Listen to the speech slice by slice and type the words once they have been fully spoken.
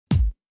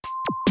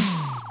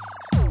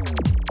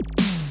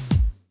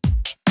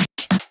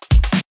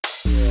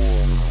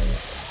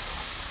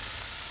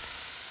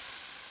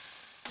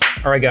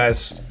All right,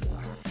 guys.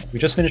 We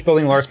just finished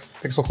building Lars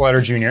Pixel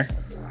Collider Jr.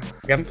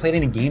 We haven't played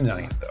any games on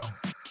it yet, though,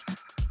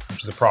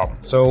 which is a problem.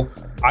 So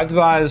I've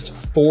devised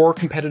 4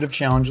 competitive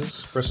challenges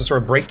for us to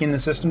sort of break in the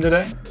system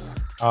today.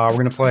 We're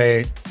going to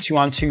play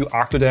 2-on-2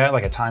 Octodad,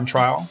 like a time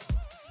trial.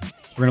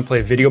 We're going to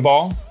play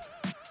Videoball.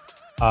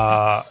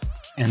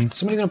 And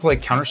somebody's going to play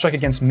Counter-Strike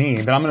against me,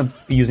 but I'm going to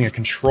be using a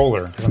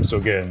controller because I'm so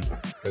good,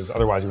 because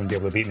otherwise you wouldn't be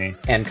able to beat me.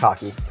 And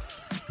cocky.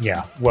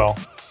 Yeah, well,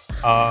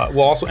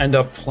 we'll also end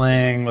up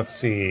playing, let's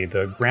see,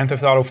 the Grand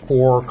Theft Auto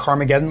 4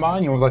 Carmageddon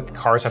mod. You know, like the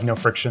cars have no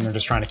friction, they're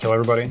just trying to kill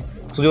everybody.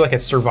 So we'll do like a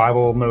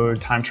survival mode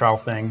time trial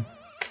thing.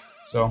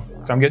 So,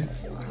 sound good?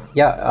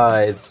 Yeah,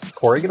 is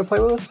Corey going to play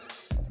with us?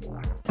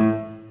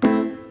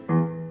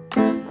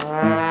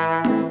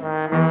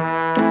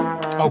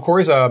 Oh,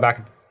 Corey's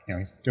back, you know,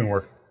 he's doing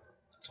work.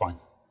 It's fine.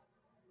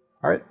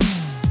 All right.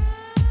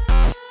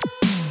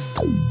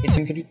 Hey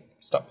Tim, could you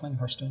stop playing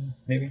Hearthstone,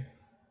 maybe?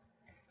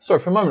 Sorry,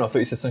 for a moment I thought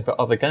you said something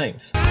about other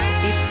games.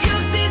 If you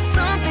see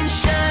something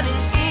shining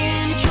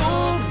in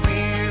your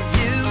rear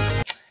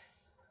view.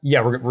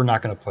 Yeah, we're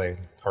not going to play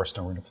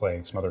Hearthstone. We're going to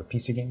play some other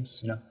PC games,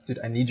 you know? Dude,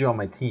 I need you on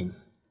my team.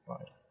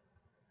 Right.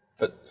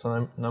 But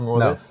so no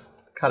more of this?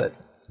 Cut it.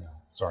 No,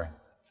 sorry.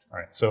 All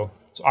right, so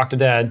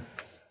Octodad,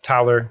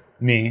 Tyler,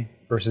 me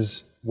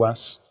versus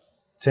Wes,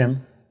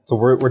 Tim. So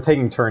we're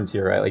taking turns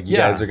here, right? Like you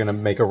Yeah. guys are going to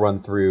make a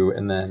run through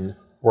and then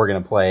we're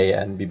going to play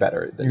and be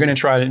better. You're going to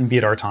try and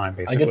beat our time, I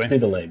basically. get to be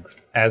the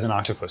legs. As an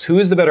octopus. Who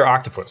is the better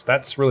octopus?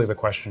 That's really the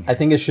question. I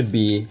think it should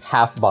be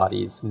half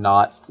bodies,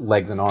 not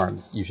legs and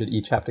arms. You should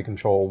each have to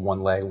control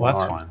one leg, Well, one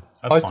that's arm. fine.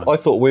 That's fine. I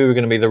thought we were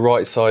going to be the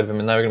right side of him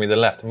and they were going to be the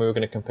left, and we were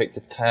going to compete to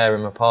tear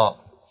him apart.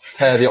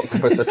 Tear the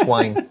octopus a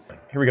twain.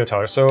 Here we go,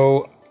 Tyler.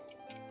 So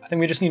I think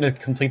we just need to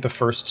complete the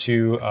first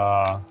 2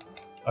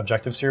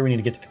 objectives here. We need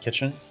to get to the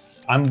kitchen.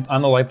 I'm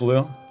the light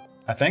blue,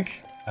 I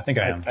think. I think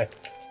I am.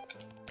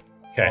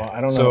 Okay,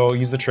 I don't know. So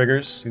use the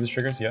triggers. Use the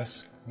triggers,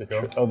 yes.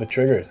 Oh, the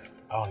triggers.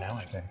 Oh, now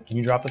I can. Okay. Can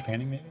you drop the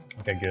painting, maybe?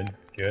 Okay, good.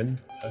 Good.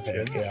 Okay,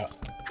 Good. yeah.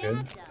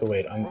 Good. So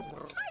wait,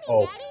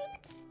 oh,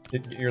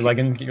 Get your leg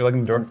in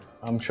the door.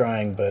 I'm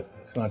trying, but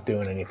it's not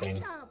doing anything.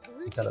 You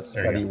got to There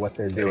study you go. what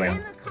they're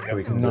doing so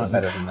we can do Not it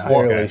better than that.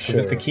 entirely Okay, so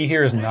sure. the key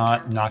here is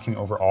not knocking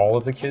over all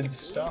of the kids'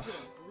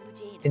 stuff.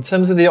 In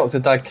terms of the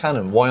Octodad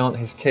canon, why aren't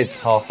his kids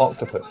half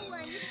octopus?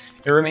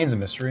 It remains a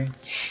mystery.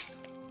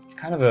 It's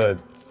kind of a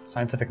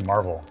scientific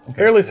marvel. Okay,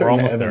 Fairly we're certain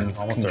almost there. Evan's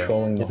Almost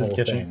controlling there. the Get to the whole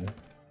kitchen. thing.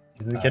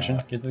 Get to the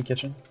kitchen. Get to the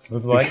kitchen.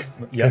 Move the leg.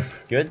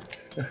 Yes. Good.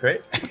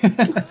 Great.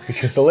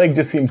 Because the leg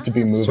just seems to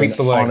be moving Sweep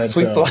the on legs. its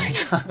Sweep the own.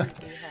 legs.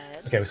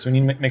 Okay, so we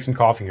need to make some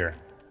coffee here.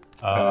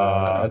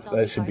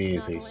 That should be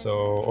easy.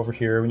 So over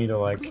here we need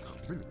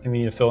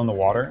to fill in the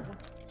water.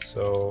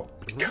 So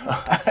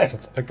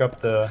let's pick up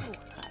the.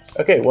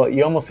 Okay, well,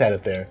 you almost had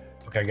it there.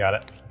 Okay, got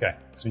it. Okay,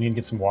 so we need to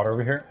get some water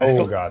over here.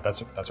 Oh god,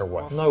 that's our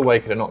wife. No way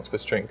could an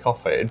octopus drink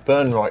coffee. It'd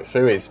burn right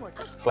through his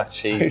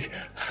fleshy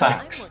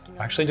sacks.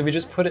 Actually, did we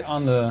just put it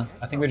on the?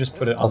 I think we just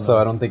put it on. Also,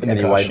 I don't think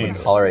any wife would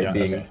tolerate Yeah,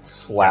 being okay.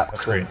 slapped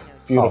That's great.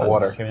 with hot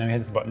water. Okay, now we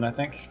hit the button, I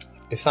think.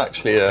 It's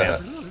actually a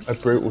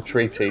brutal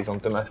treatise on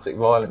domestic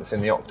violence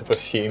in the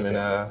octopus-human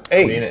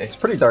Hey, community. It's a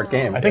pretty dark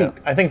game. I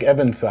think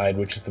Evan's side,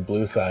 which is the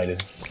blue side, is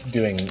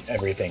doing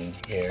everything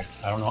here.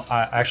 I don't know.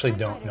 I actually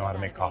don't know how to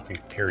make coffee.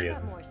 Period.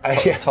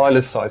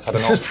 Tyler's side's had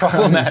This is an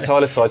problematic.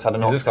 Tyler's side's had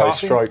an Is this octo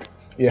coffee? stroke. I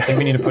Yeah. think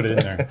we need to put it in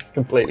there. It's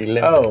completely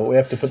limp. Oh, we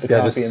have to put the Yeah,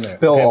 coffee just in there.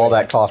 spill Okay, all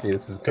wait. that coffee.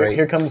 This is great.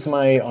 Here comes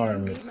my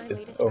arm.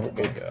 It's over.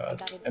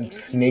 I'm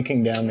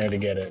snaking down there to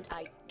get it.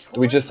 Do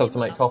we just have to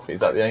make coffee?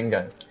 Is that the end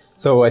game?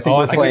 So I think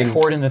we're I think playing we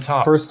poured in the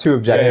top. first 2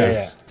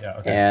 objectives, Yeah,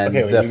 okay. and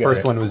Okay, well, the you got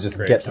first it. one was just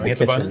Great. get to Can we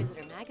the hit the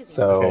kitchen.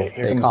 So Okay,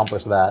 here they comes-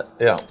 accomplished that.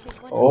 Yeah.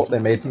 Oh, they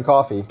made some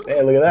coffee.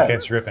 Hey, look at that. Okay,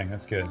 it's dripping.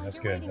 That's good. That's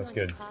good. That's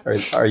good.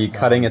 Are you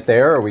cutting it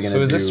there, or are we going to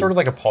So is this sort of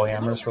like a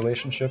polyamorous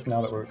relationship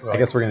now that we're? Like, I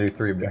guess we're going to do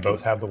 3 we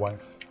objectives. both have the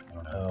wife. I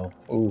don't know.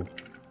 Oh, ooh.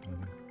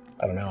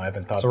 I don't know. I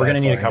haven't thought. So we're gonna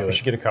that need a far cup. into We it.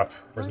 should get a cup.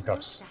 Where's the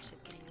cups?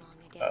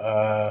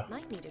 Are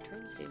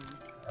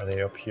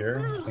they up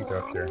here? I think they're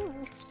up here.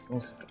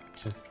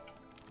 Just.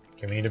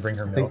 Okay, we need to bring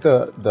her I milk.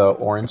 think the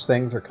orange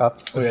things are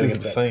cups. We This gotta is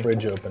get that insane.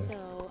 fridge open.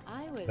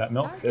 Is that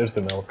milk? There's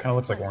the milk. Kind of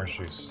looks like orange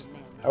juice.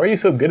 How are you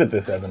so good at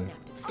this, Evan?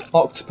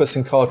 Octopus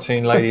and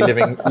cartoon lady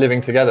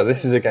living together.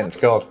 This is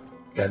against God.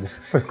 Yeah, just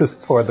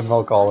pour the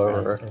milk all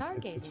over her.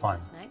 It's fine.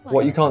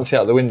 What you can't see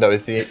out the window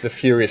is the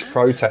furious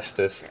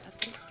protesters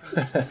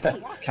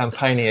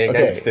campaigning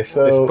against this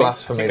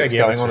blasphemy I that's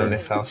gave it going to on her. in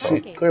this She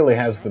household. clearly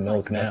has the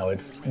milk now.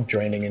 It's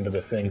draining into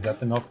the sink. Is that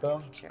the milk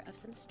though?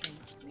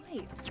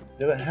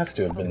 Yeah, that has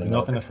to have been Is the the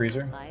milk milk. in the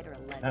freezer?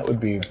 That would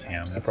be It's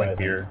ham. That's like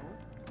surprising. beer.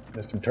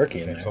 There's some turkey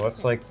in Okay, there. so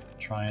let's like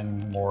try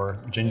and more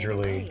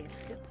gingerly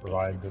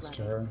provide this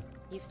to her.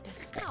 Is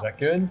that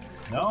good?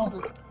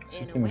 No?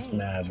 She seems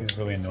mad. She's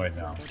really annoyed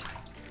now.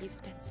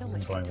 This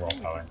isn't going well,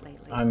 Tyler.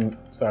 I'm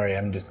sorry.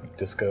 I'm just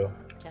disco.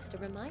 Just a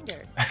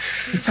reminder.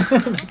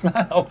 That's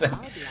not helping.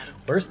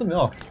 Where's the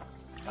milk?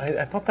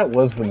 I thought that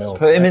was the milk.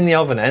 Put him in the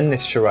oven, end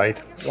this charade.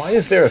 Why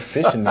is there a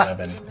fish in the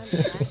oven?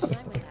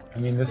 I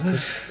mean,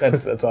 this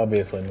That's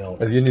obviously milk.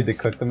 You need to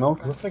cook the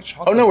milk? looks like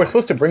chocolate. Oh no, we're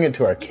supposed to bring it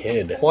to our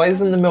kid. Why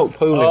isn't the milk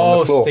pooling on Oh,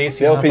 the floor? Stacey's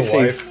the not the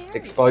LPC's wife.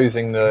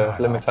 exposing the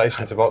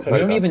limitations of So we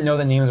don't Octodad, even know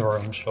the names of our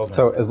own children.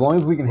 So as long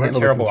as we can We're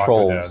handle the terrible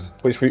controls,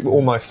 which we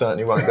almost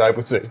certainly won't be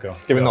able to, go.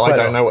 given that Go. I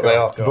don't know what they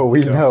are. Go. but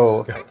we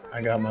know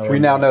I got my. we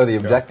now know the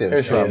objectives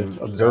Here she from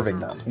is. observing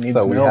them, needs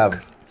so we milk. have a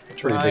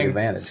pretty big Trying.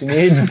 advantage. She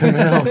needs the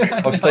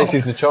milk. Oh,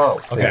 Stacey's the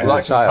child. Okay. So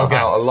that Child. can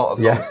cut out a lot of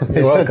Yeah, nonsense.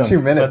 they You're spent welcome.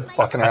 2 minutes So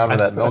fucking around with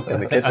that milk in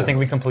the kitchen. I think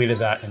we completed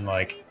that in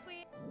like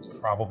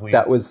probably.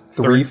 that was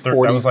Thirty-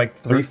 3:40. that was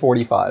like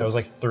 3:45. That was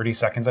like 30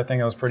 seconds. I think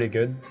that was pretty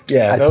good.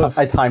 Yeah, that was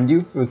I timed you.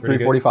 It was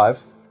Pretty good. 3:45.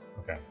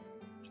 Okay.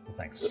 Well,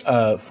 thanks.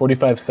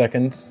 45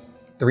 seconds.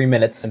 3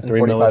 minutes and 3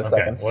 45 millisecond.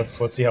 Okay.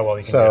 seconds. Let's see how well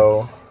you can do.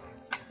 So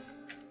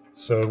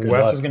So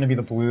Wes luck. is going to be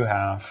the blue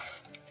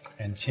half,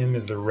 and Tim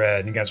is the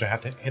red. You guys are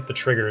have to hit the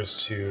triggers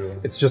to.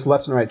 it's just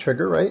left and right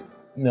trigger, right?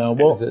 No,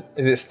 well, Is it?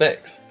 Is it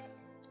sticks?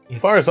 as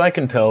far as I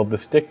can tell, the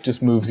stick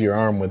just moves your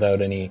arm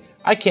without any.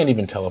 I can't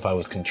even tell if I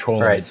was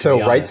controlling All right. it. to So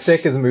be right honest.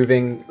 stick is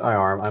moving my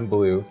arm. I'm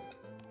blue.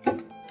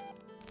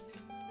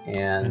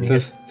 And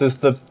Does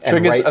the and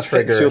triggers right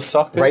affect trigger, your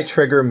sockets? Right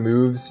trigger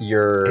moves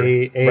your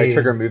A- right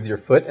trigger moves your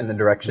foot in the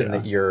direction Yeah.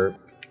 that you're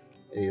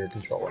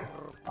controlling.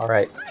 All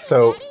right.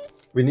 So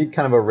we need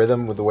kind of a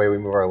rhythm with the way we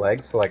move our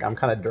legs. So like I'm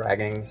kind of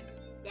dragging.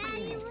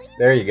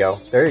 There you go.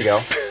 There you go.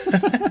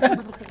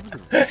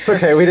 It's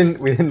okay. We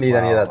didn't need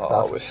any of that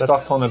stuff. We're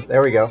stuck on a.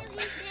 There we go.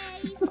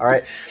 All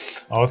right.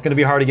 Oh, it's going to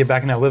be hard to get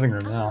back in that living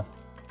room now.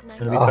 It's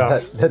going to be Oh,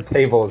 tough. that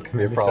table is gonna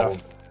be a It's problem.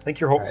 tough. I think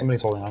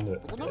somebody's holding on to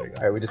it. There you go.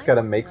 All right. We just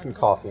gotta make some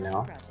coffee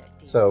now.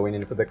 So we need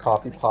to put the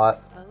coffee pot.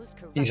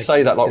 You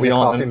say that like in we the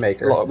aren't coffee an,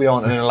 maker. like we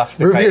aren't an Move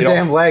elasticated your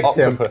damn leg,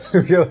 Tim. octopus.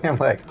 Move your damn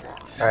leg.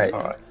 All right.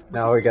 All right.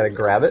 Now we gotta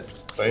grab it.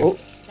 Boom.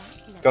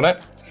 Got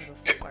it?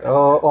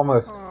 Oh,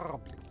 almost.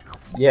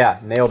 Yeah,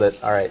 nailed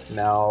it. All right,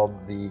 now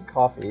the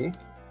coffee.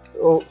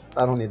 Oh,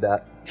 I don't need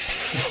that.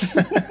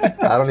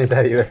 I don't need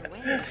that either.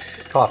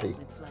 Coffee.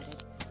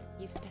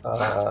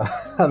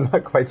 I'm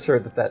not quite sure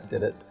that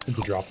did it. I think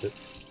you dropped it.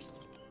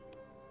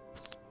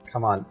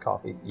 Come on,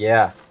 coffee.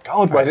 Yeah.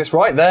 God, Wes, it's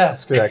right there.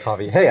 Screw that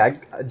coffee. Hey, I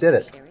did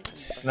it.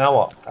 Now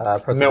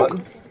what? Press Milk the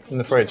button. from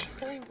the fridge.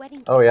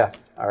 Oh, yeah.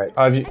 All right.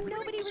 Have you?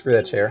 Screw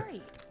that chair.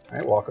 All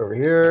right, walk over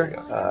here.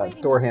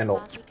 Door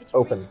handle.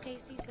 Open.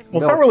 Well,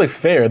 it's not really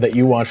fair that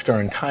you watched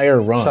our entire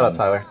run. Shut up,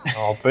 Tyler.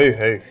 Oh,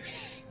 boo-hoo.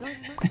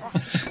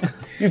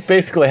 You've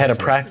basically had a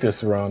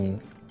practice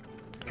run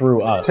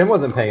through us. Tim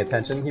wasn't paying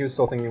attention. He was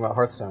still thinking about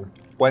Hearthstone.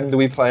 When do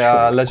we play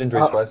our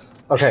legendaries, Wes?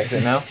 Okay. Is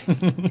it now?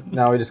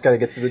 Now we just got to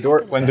get through the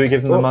door. When do we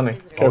give them the money?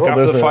 Careful, Look out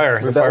there's for the a-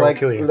 fire. Move The that fire will leg.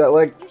 kill you. Move that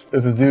leg.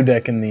 There's a zoo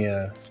deck in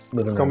the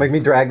living room. Don't make me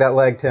drag that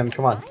leg, Tim.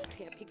 Come on.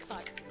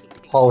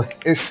 Haul it.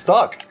 It's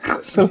stuck.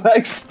 The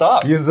leg's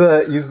stuck. Use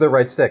the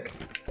right stick.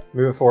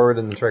 Move it forward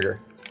and the trigger.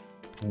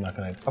 I'm not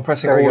gonna. I'm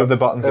pressing There we all go. of the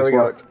buttons. There It's we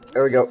go. worked.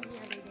 There we go.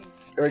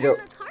 There we go.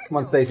 Come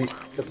on, Stacy.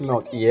 Get some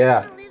milk.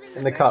 Yeah.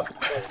 In the cup.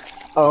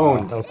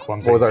 Owned. That was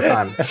clumsy. What was our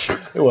time?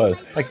 It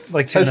was.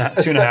 Like two and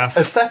a half.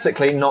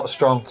 Aesthetically, not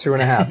strong,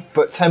 2.5.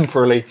 but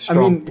temporally I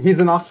strong. mean, he's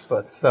an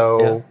octopus,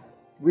 so Yeah.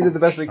 we did the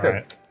best we All could.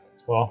 right.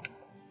 Well,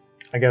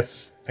 I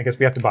guess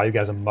we have to buy you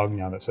guys a mug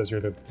now that says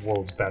you're the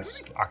world's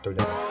best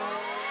Octodad.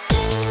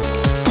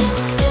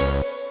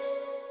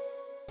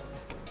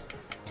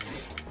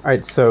 All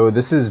right, so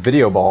this is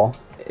Videoball.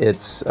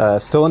 It's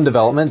still in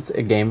development. It's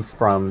a game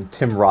from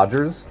Tim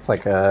Rogers. It's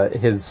like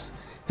his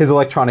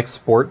electronic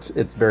sport.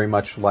 It's very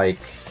much like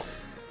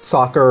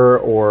soccer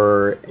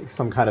or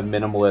some kind of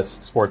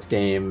minimalist sports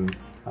game,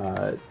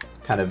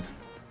 kind of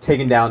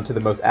taken down to the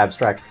most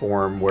abstract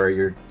form, where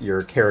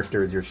your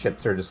characters, your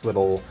ships are just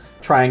little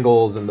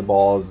triangles and the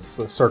ball is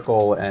a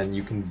circle, and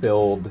you can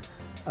build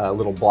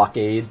little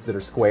blockades that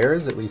are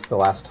squares. At least the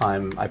last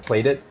time I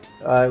played it,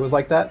 it was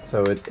like that.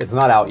 So it's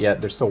not out yet.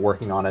 They're still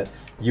working on it.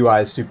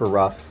 UI is super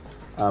rough,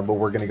 but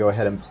we're going to go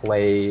ahead and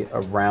play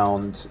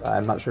around.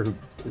 I'm not sure who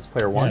is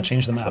player I one. want to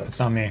change the map. It's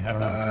not me. I don't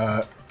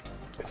know.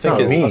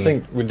 I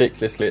think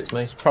ridiculously it's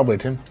me. Probably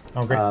Tim.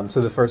 Oh, great. So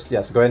the first,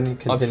 yeah. So go ahead and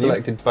continue. I've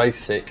selected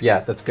basic.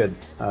 Yeah, that's good.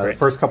 The Great.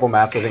 first couple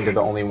maps, I think, are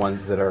the only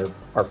ones that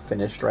are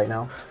finished right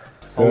now.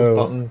 Hold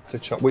button to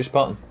chop. Which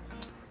button?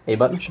 A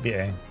button. Should be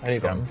A. Any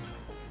button.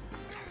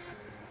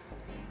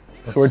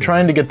 So we're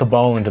trying to get the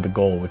ball into the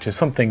goal, which is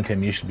something,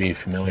 Tim, you should be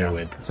familiar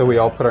with. So we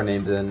all put our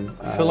names in.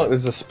 I feel like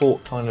there's a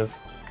sport kind of.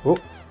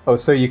 Oh,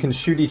 so you can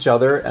shoot each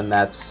other, and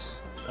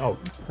that's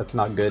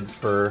not good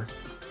for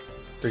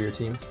your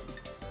team.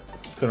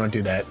 So don't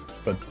do that.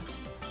 But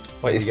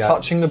Wait, is You got-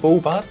 touching the ball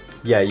bad?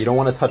 Yeah, you don't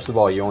want to touch the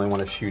ball. You only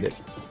want to shoot it,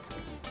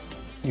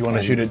 you want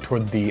to shoot it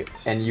toward the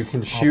and you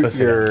can shoot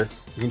opposite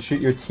end.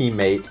 your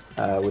teammate,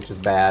 which is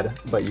bad,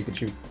 but you can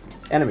shoot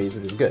enemies,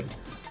 which is good.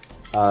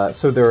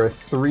 So there are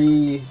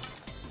three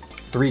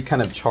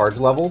kind of charge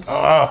levels.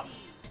 Ah,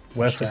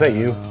 Wes, was that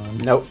you?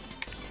 Nope,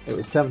 it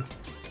was Tim.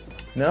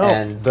 No.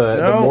 And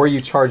the more you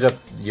charge up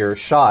your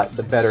shot,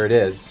 the better it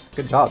is.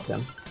 Good job,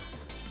 Tim.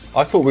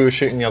 I thought we were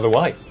shooting the other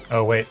way.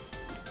 Oh wait.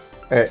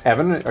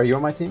 Evan, are you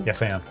on my team?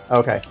 Yes, I am.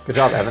 Okay, good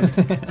job, Evan.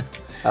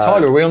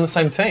 Tyler, are we on the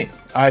same team?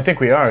 I think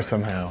we are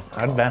somehow.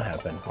 How did that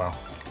happen? Wow.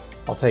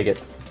 I'll take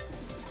it.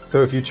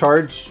 So if you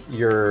charge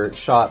your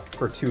shot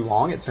for too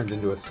long, it turns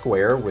into a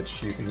square,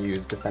 which you can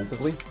use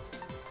defensively.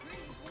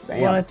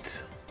 Bam.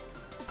 What?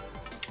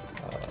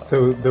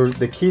 So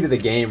the key to the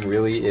game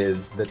really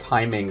is the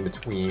timing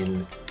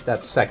between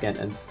that second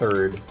and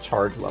third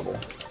charge level.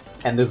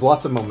 And there's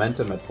lots of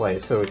momentum at play.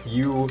 So if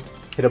you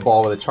hit a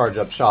ball with a charge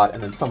up shot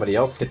and then somebody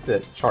else hits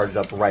it charged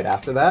up right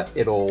after that,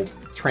 it'll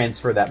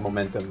transfer that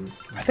momentum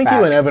I think back.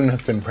 you and Evan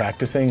have been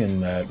practicing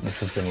and this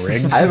has been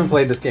rigged. I haven't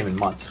played this game in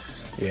months.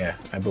 Yeah,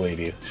 I believe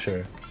you.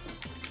 Sure.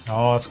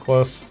 Oh, it's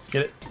close. Let's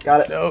get it.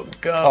 Got it. No,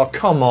 go. Oh,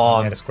 come I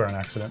on. had a square on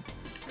accident.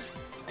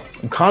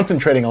 I'm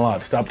concentrating a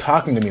lot. Stop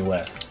talking to me,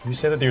 Wes. Would you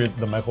say that you're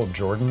the Michael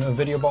Jordan of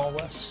video ball,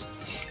 Wes?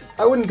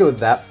 I wouldn't go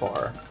that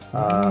far.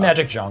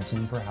 Magic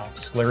Johnson,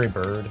 perhaps. Larry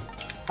Bird.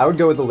 I would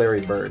go with the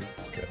Larry Bird.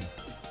 That's good.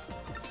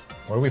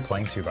 What are we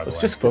playing to, by the Let's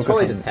way? just It's focus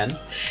probably on to 10.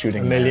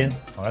 shooting A million. man.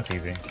 Oh, that's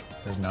easy.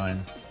 There's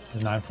 9.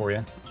 There's 9 for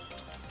you.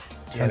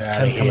 Get 10's,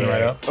 outta 10's coming here.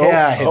 right up.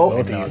 Yeah, I hit oh, both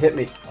of you you. hit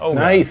me. Oh,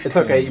 Nice. It's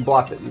okay, you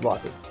blocked it, you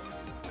blocked it.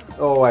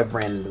 Oh, I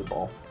ran into the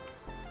ball.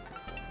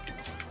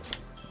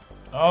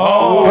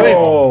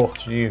 Oh,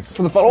 jeez.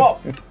 For the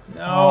follow-up. No.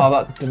 Oh,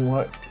 that didn't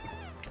work.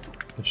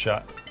 Good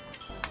shot.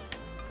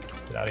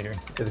 Get out of here.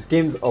 Yeah, this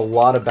game's a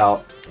lot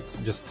about it's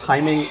just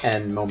timing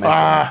and momentum.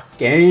 Ah.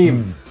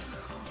 Game.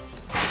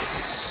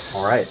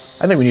 All right.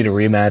 I think we need a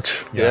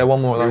rematch. Yeah,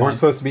 one more of We weren't those.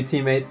 supposed to be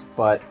teammates,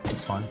 but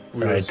It's fine. we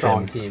were a Alright,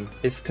 strong Tim. team.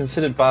 It's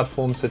considered bad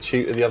form to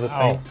cheat at the other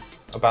Ow. team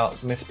about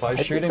misplays. I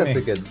think Shooting that's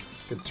me. a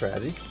good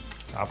strategy.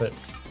 Stop it.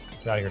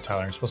 Get out of here,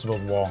 Tyler. You're supposed to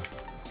build a wall.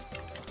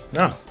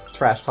 No,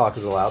 Trash talk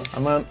is allowed.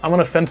 I'm an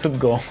offensive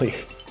goalie.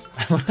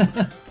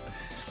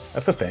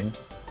 That's a thing.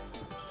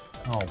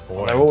 Oh,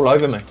 boy. They're all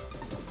over me.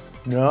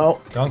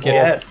 No. Dunk it.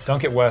 Yes.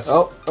 Dunk it, Wes.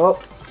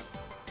 Oh.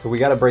 So we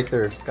gotta break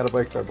their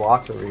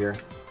blocks over here.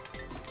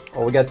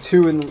 Oh, we got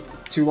two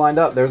lined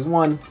up. There's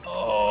one.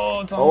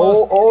 Oh, it's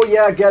almost. Oh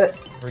yeah, get it.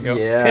 Here we go.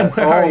 Yeah. Tim,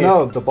 where are Oh you?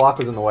 no, the block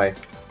was in the way.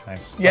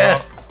 Nice.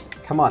 Yes.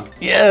 Come on.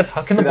 Yes.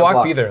 How can the that block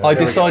block. be there? I we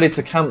go. decided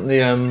to camp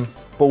the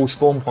ball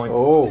spawn point,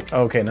 Oh,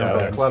 Okay, no. Yeah,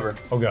 that's bad. clever.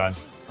 Oh, God.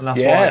 and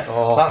that's Yes. why.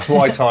 Oh. That's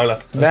why,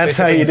 Tyler. That's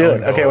how basically you do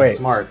an it. own Okay, goal. wait.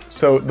 Smart.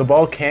 So the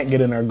ball can't get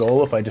in our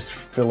goal if I just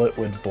fill it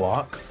with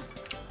blocks.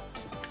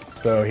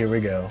 So here we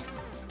go.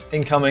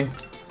 Incoming.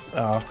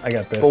 Oh, I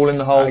got this. Ball in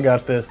the hole. I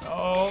got this.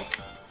 Oh.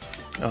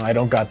 No, I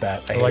don't got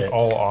that. I hit like it.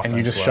 all And you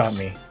offense, just Wes. shot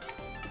me.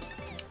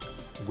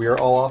 We're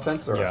all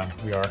offense, or Yeah,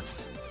 we are.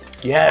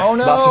 Yes. Oh,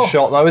 no. That's a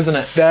shot, though, isn't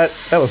it? That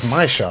was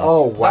my shot.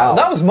 Oh wow.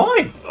 That was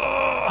mine.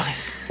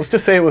 Let's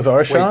just say it was our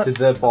Wait, shot. did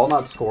the ball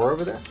not score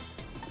over there?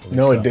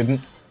 No, so. it didn't.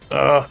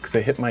 Because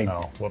I hit my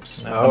Oh,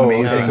 whoops. Oh, okay,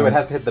 Amazing. so it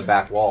has to hit the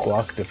back wall.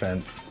 block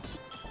defense.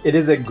 It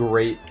is a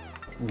great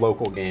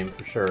local game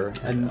for sure,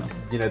 and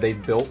you know they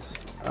built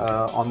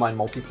online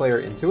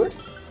multiplayer into it,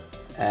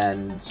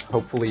 and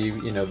hopefully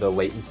the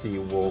latency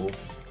will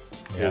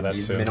Yeah, that be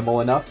too.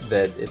 minimal enough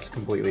that it's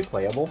completely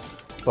playable.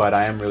 But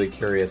I am really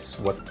curious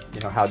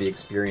how the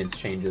experience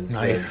changes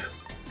Nice.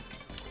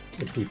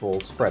 with people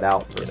spread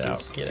out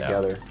versus Get out.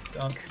 together.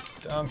 Dunk.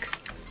 Dunk.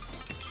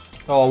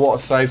 Oh, what a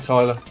save,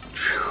 Tyler.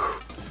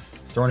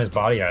 He's throwing his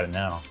body at it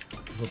now.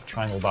 His little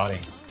triangle body.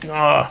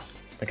 Ah,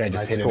 that guy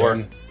just Nice hit score. it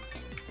in.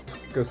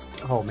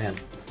 Oh man,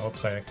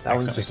 Oops, I that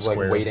one's accidentally just like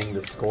squared. waiting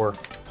to score.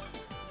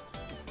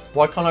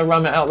 Why can't I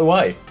ram it out of the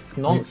way? It's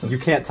You, nonsense. you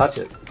can't touch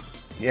it.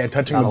 Yeah,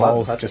 touching Not the allowed to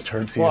balls touch just it.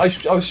 hurts you. Well,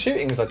 I was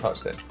shooting as I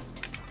touched it.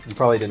 You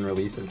probably didn't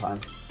release in time.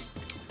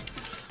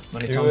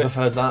 Many Do times it. I've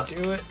heard that.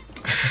 Do it.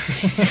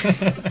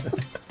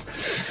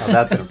 Oh,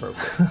 that's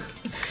inappropriate.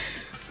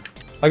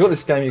 I got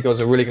this game you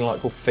guys are really going to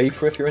like called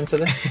FIFA if you're into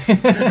this.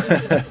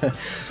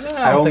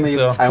 I don't only,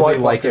 think so. I only Quite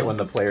like popular. it when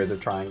the players are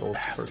triangles,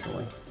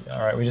 personally. All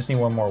right, we just need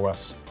one more,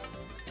 Wes.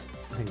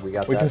 I think we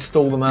got We that. can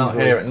stall them out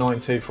easily. here at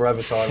 9-2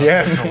 forever, Tyler.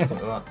 Yes. I'm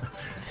confident of that.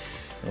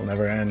 It'll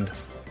never end.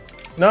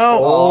 No.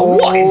 Oh,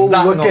 what is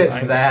that Look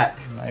nonsense? at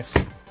that. Nice.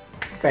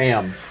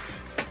 Bam.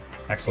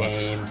 Excellent.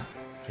 Game.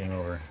 Game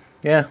over.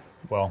 Yeah.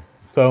 Well,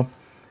 So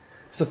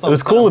It's the thumbs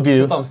was cool down. of you.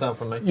 It's the thumbs down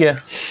from me. yeah,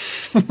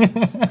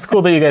 it's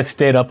cool that you guys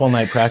stayed up all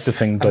night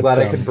practicing. But I'm glad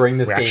I could bring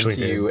this we game actually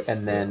to did. you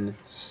and then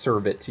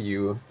serve it to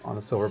you on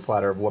a silver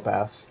platter of whoop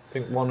ass. I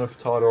think one of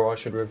Tyler or I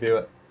should review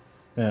it.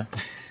 Yeah.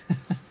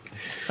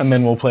 And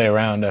then we'll play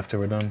around after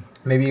we're done.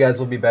 Maybe you guys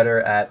will be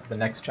better at the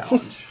next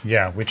challenge.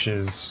 yeah, which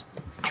is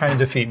trying to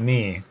defeat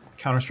me,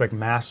 Counter-Strike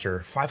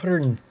Master.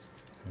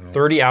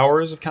 530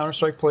 hours of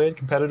Counter-Strike played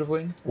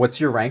competitively. What's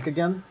your rank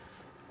again?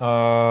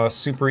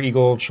 Super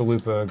Eagle,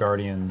 Chalupa,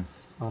 Guardian.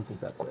 I don't think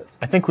that's it.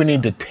 I think we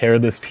need to tear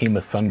this team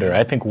asunder.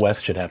 I think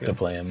Wes should have to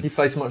play him. You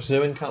play so much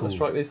Zoo in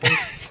Counter-Strike these days?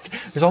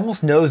 There's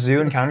almost no zoo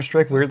in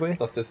Counter-Strike, weirdly.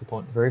 That's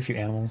disappointing. Very few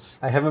animals.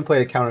 I haven't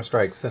played a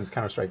Counter-Strike since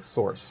Counter-Strike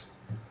Source.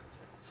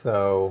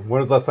 So, when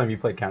was the last time you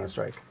played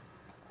Counter-Strike?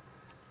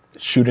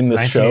 shooting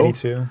this show.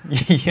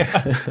 1982.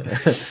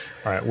 Yeah.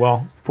 All right.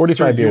 Well,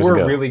 45 years You were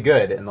ago. really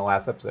good in the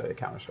last episode of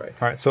Counter-Strike.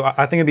 all right. So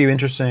I think it'd be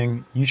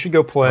interesting. You should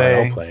go play. All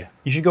right, I'll play.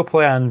 You should go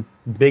play on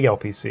big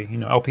LPC. You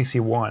know, LPC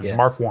 1, Yes.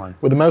 Mark 1.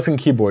 With a mouse and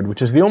keyboard,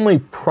 which is the only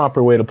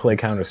proper way to play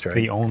Counter-Strike.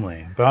 The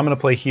only. But I'm going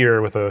to play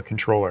here with a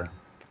controller.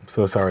 I'm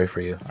so sorry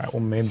for you. All right.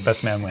 Well, maybe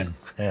best man win.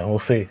 Yeah, we'll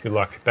see. Good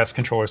luck. Best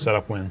controller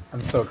setup win.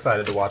 I'm so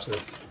excited to watch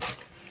this.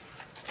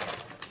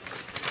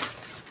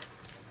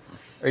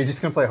 Are you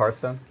just going to play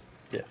Hearthstone?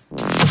 Yeah.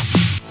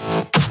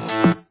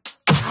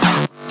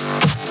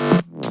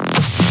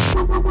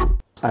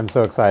 I'm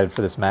so excited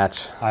for this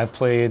match. I've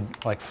played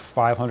like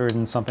 500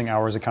 and something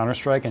hours of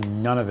Counter-Strike,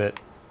 and none of it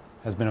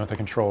has been with a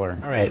controller.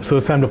 All right, so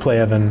it's time to play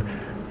Evan.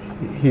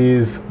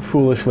 He's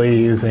foolishly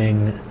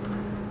using...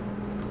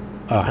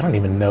 I don't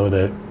even know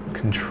the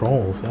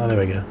controls. Oh, there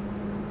we go.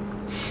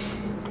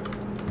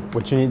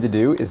 What you need to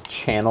do is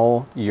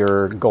channel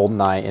your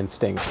GoldenEye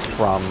instincts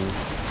from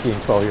being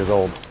 12 years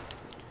old.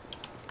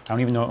 I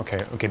don't even know.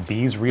 Okay,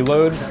 B's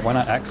reload. Why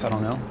not X? I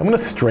don't know. I'm going to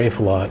strafe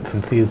a lot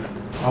since he's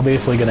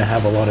obviously going to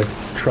have a lot of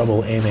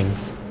trouble aiming.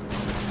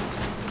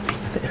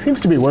 It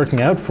seems to be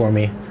working out for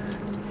me.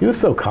 He was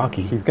so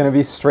cocky. He's going to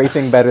be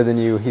strafing better than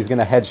you. He's going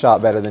to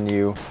headshot better than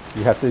you.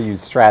 You have to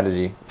use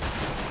strategy.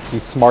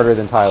 He's smarter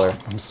than Tyler.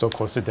 I'm so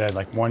close to dead.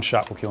 Like one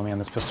shot will kill me on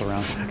this pistol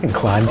round. I can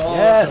climb.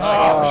 Yes!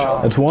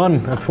 That's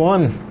one. That's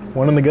one.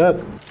 One in the gut.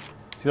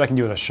 See what I can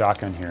do with a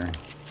shotgun here.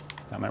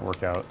 That might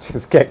work out.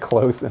 Just get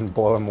close and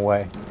blow him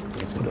away.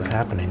 What is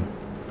happening?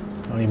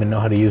 I don't even know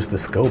how to use the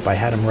scope. I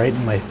had him right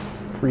in my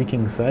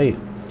freaking sight.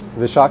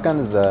 The shotgun,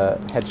 does the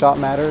headshot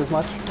matter as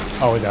much?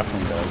 Oh, it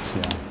definitely does.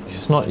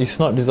 Yeah. You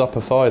sniped his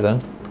upper thigh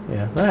then.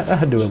 Yeah, I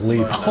had to at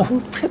least.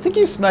 Oh, I think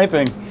he's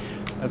sniping.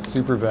 That's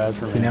super bad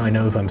for me. See, now he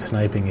knows I'm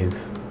sniping.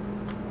 He's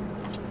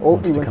Oh,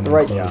 wants he to went come to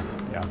in the right.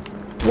 close. Yeah.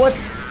 What?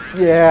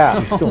 Yeah.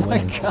 He's still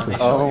winning. This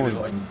is-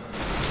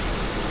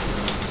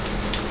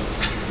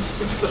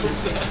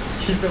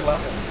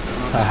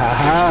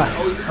 Aha,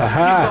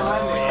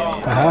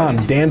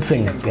 I'm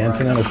dancing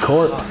on his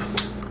corpse.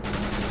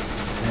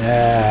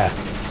 Yeah.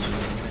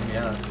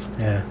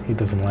 Yeah, he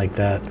doesn't like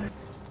that.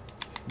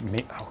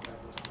 Oh,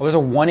 there's a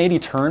 180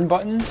 turn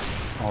button?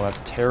 Oh,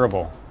 that's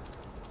terrible.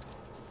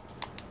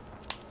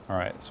 All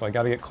right, so I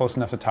got to get close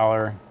enough to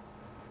Tyler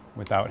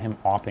without him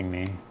opping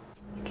me.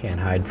 You can't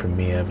hide from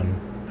me, Evan.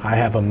 I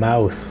have a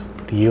mouse.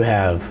 What do you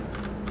have?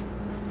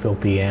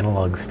 Filthy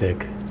analog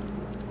stick.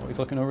 Oh, he's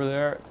looking over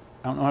there.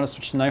 I don't know how to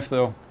switch the knife,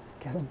 though.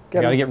 Get him. I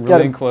gotta him, get get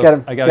really him, close. Get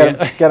him. I gotta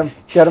get him.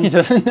 Get him. He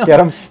doesn't know. Get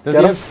him. Does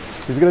get he him.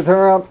 have- He's gonna turn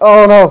around.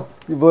 Oh no!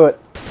 You blew it.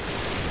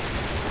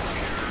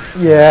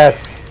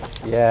 Yes.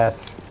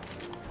 Yes.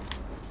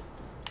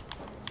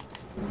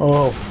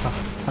 Oh.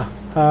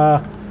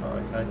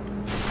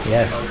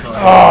 Yes.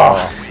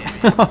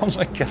 Oh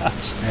my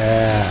gosh.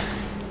 Yeah.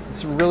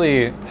 It's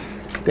really...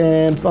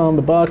 Dance on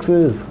the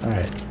boxes. All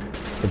right.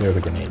 So there's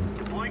a grenade.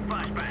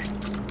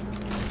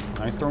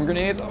 Nice throwing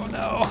grenades. Oh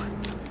no.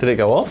 Did it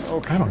go off?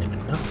 I don't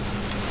even know.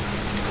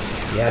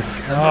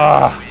 Yes.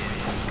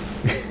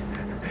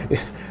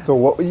 So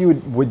what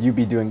would you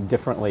be doing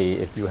differently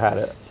if you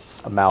had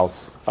a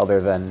mouse other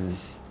than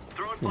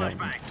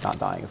not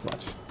dying as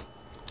much?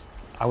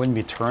 I wouldn't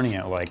be turning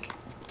it like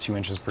 2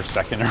 inches per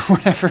second or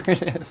whatever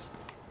it is.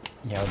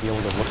 Yeah, I'd be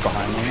able to look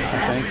behind me,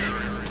 I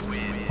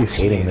think. He's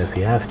hating this.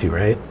 He has to,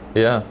 right?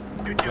 Yeah.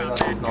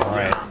 All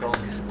right.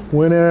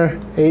 Winner.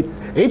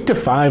 8 to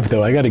 5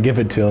 though. I got to give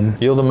it to him.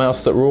 You're the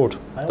mouse that roared.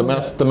 The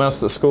mouse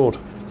that scored.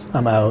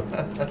 I'm out.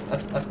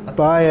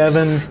 Bye,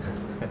 Evan.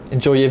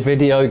 Enjoy your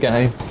video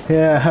game.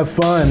 Yeah, have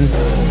fun.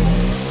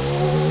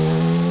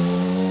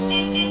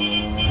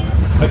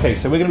 Okay,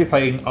 so we're going to be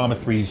playing Arma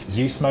 3's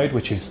Zeus mode,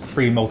 which is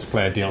free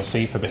multiplayer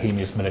DLC for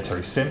Bohemia's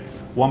military sim.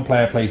 One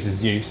player plays as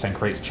Zeus and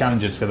creates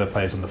challenges for other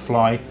players on the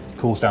fly,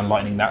 calls down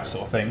lightning, that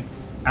sort of thing.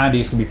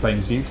 Andy's going to be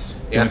playing Zeus.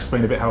 Can you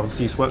explain a bit how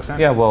Zeus works,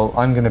 Andy? Yeah, well,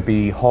 I'm going to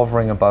be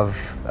hovering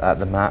above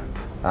the map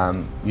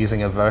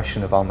using a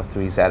version of Arma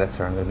 3's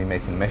editor. I'm going to be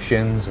making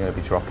missions, I'm going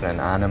to be dropping in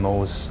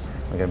animals,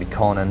 I'm going to be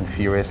conning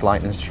furious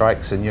lightning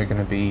strikes, and you're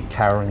going to be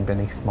cowering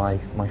beneath my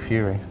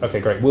fury. Okay,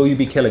 great. Will you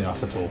be killing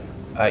us at all?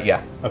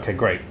 Yeah. Okay,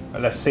 great.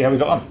 Let's see how we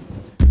got on.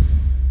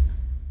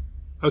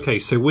 Okay,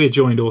 so we're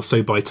joined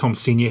also by Tom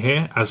Senior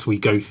here as we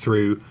go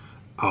through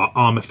our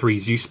Arma 3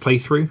 Zeus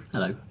playthrough.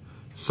 Hello.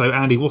 So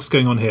Andy, what's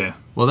going on here?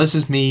 Well, this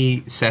is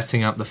me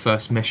setting up the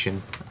first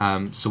mission.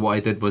 So what I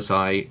did was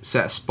I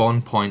set a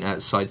spawn point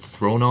outside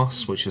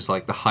Thronos, which is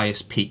like the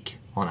highest peak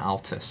on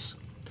Altus,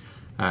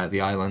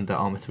 the island that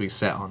Arma 3 is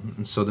set on.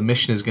 And so the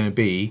mission is going to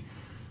be,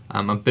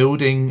 I'm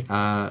building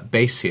a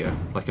base here,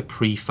 like a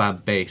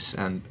prefab base,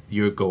 and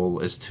your goal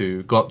is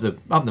to go up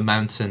the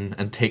mountain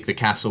and take the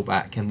castle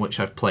back, in which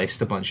I've placed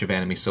a bunch of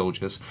enemy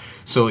soldiers.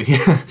 So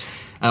yeah,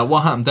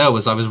 what happened there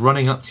was I was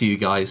running up to you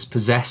guys,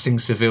 possessing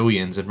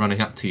civilians and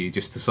running up to you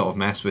just to sort of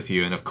mess with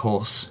you, and of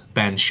course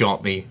Ben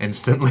shot me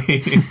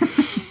instantly.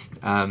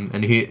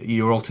 And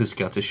you're all too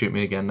scared to shoot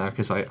me again now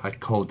because I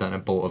called down a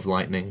bolt of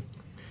lightning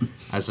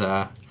as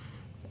a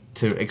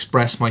to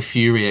express my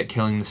fury at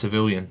killing the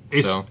civilian.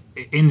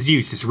 In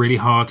Zeus, it's really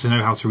hard to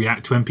know how to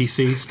react to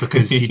NPCs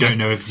because you don't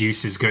know if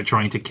Zeus is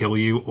trying to kill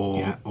you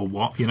or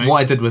what. You know. What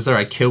I did was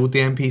I killed the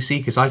NPC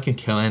because I can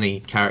kill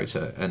any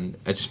character, and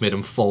I just made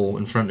him fall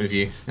in front of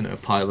you in a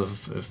pile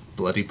of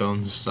bloody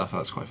bones and stuff.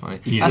 That's quite funny.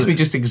 Yeah. That's me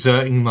just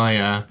exerting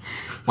my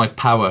my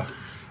power.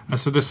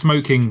 So the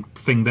smoking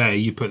thing there,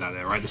 you put that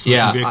there, right? The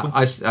smoking vehicle?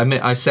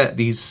 I set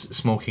these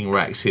smoking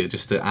wrecks here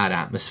just to add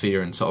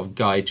atmosphere and sort of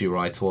guide you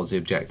right towards the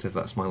objective.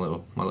 That's my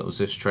little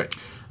Zeus trick.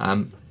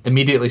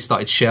 Immediately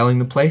started shelling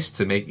the place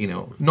to make,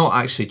 not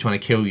actually trying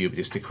to kill you, but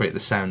just to create the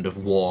sound of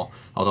war,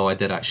 although I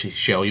did actually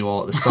shell you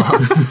all at the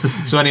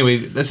start. So anyway,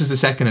 this is the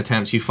second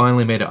attempt. You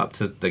finally made it up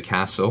to the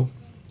castle.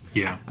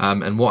 Yeah.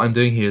 And what I'm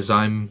doing here is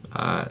I'm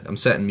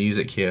setting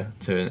music here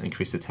to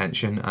increase the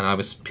tension, and I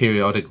was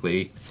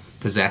periodically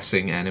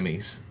possessing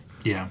enemies.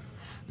 Yeah.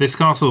 This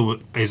castle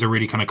is a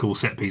really kind of cool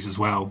set piece as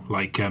well.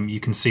 Like, you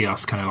can see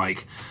us kind of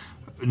like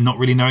not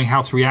really knowing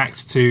how to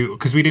react to,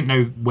 because we didn't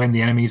know when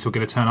the enemies were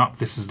going to turn up.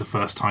 This is the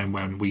first time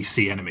when we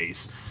see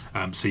enemies.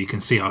 So you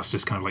can see us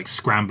just kind of like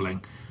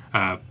scrambling,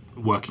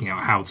 working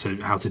out how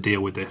to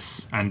deal with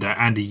this. And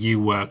Andy,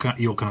 you're kind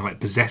of like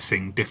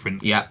possessing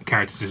different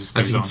characters as it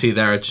goes As you can see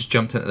there, I just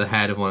jumped into the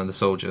head of one of the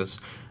soldiers.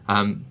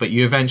 But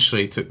you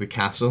eventually took the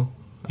castle,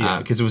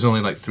 because there was only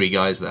like 3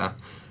 guys there.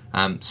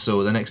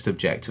 So the next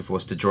objective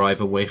was to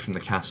drive away from the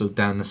castle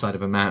down the side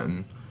of a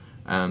mountain.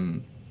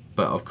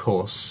 But of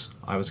course,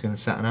 I was going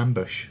to set an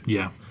ambush.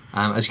 Yeah.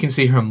 As you can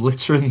see here, I'm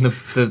littering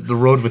the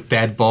road with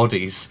dead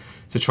bodies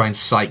to try and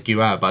psych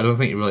you out, but I don't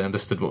think you really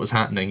understood what was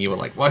happening. You were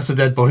like, why is there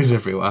dead bodies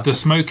everywhere? The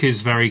smoke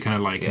is very kind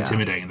of like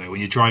intimidating though. When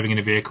you're driving in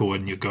a vehicle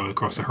and you go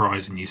across the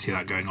horizon, you see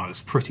that going on.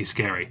 It's pretty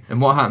scary.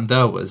 And what happened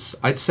there was,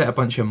 I'd set a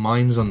bunch of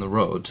mines on the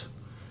road,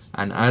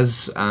 and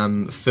as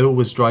Phil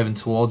was driving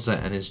towards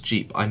it in his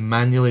Jeep, I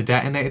manually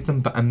detonated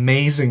them, but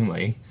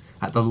amazingly,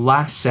 at the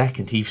last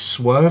second, he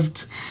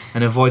swerved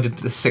and avoided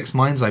the 6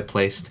 mines I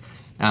placed.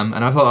 And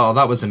I thought, oh,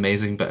 that was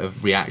amazing bit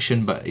of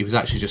reaction, but he was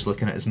actually just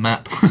looking at his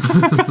map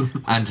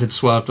and had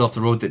swerved off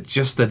the road at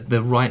just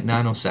the right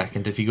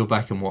nanosecond. If you go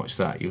back and watch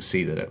that, you'll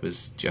see that it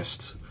was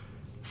just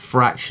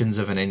fractions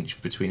of an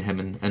inch between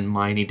him and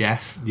miney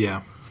death.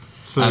 Yeah.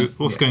 So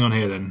what's going on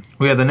here then?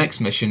 Well, yeah, the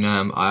next mission,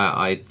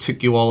 I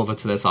took you all over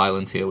to this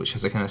island here, which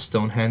has a kind of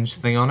Stonehenge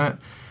thing on it.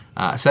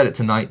 I set it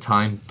to night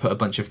time, put a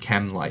bunch of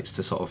chem lights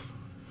to sort of,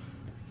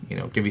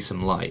 give you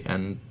some light.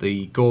 And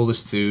the goal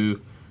is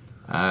to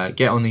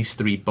get on these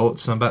 3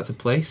 boats I'm about to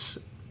place,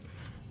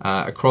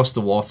 across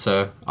the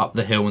water, up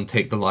the hill, and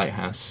take the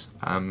lighthouse.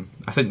 I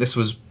think this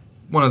was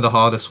one of the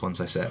hardest ones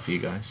I set for you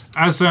guys.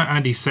 As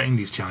Andy's setting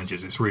these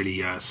challenges, it's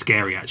really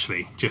scary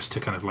actually, just to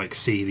kind of like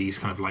see these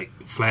kind of like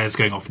flares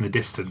going off in the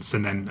distance,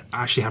 and then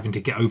actually having to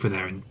get over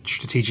there and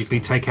strategically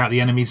take out the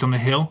enemies on the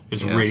hill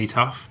is really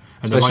tough.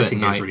 And especially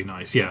the lighting is really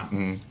nice,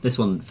 This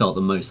one felt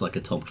the most like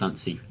a Tom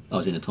Clancy. I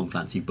was in a Tom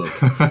Clancy book.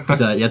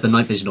 Because you had the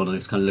night vision on and it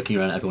was kind of looking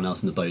around at everyone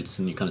else in the boats,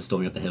 and you're kind of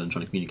storming up the hill and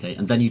trying to communicate.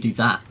 And then you do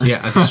that. Yeah,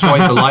 I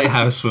destroyed the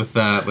lighthouse with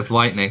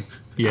lightning.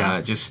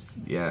 Yeah. Just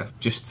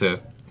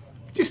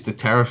to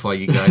terrify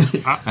you guys.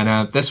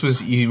 And this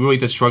was, you really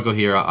did struggle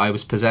here. I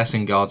was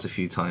possessing guards a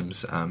few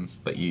times,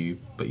 but you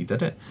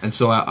did it. And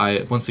so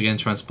I once again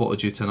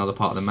transported you to another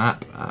part of the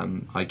map.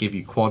 I gave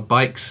you quad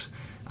bikes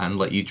and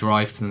let you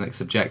drive to the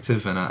next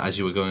objective, and as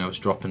you were going I was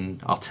dropping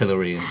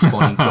artillery and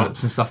spawning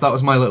goats and stuff. That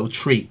was my little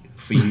treat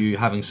for you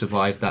having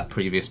survived that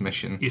previous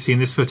mission. You see in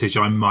this footage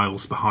I'm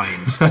miles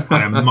behind.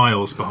 I am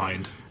miles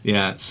behind.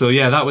 Yeah, so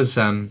yeah, that was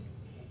that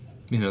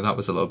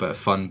was a little bit of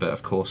fun, but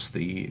of course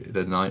the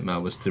nightmare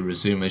was to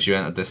resume as you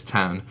entered this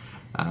town.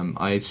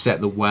 I had set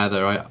the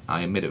weather,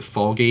 I made it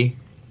foggy,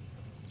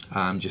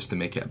 just to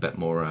make it a bit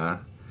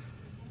more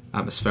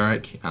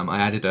atmospheric. I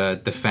added a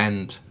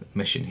defend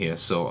mission here,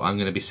 so I'm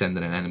going to be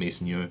sending in enemies,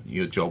 and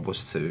your job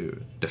was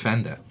to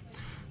defend it.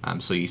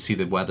 So you see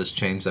the weather's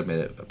changed, I made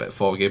it a bit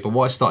foggy, but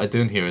what I started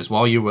doing here is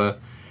while you were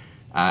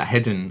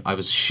hidden, I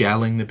was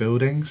shelling the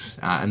buildings,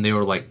 and they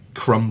were like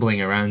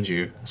crumbling around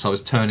you, so I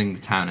was turning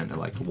the town into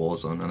like a war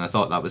zone, and I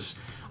thought I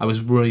was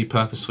really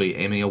purposefully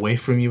aiming away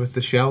from you with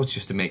the shells,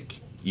 just to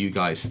make you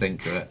guys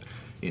think that,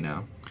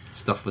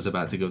 stuff was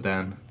about to go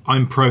down.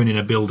 I'm prone in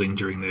a building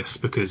during this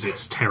because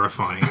it's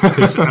terrifying,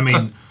 because I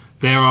mean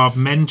there are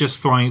men just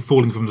falling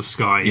from the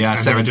skies, and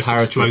there are just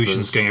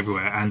explosions going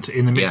everywhere, and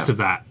in the midst of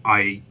that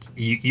I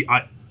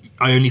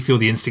only feel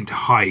the instinct to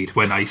hide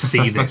when I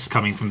see this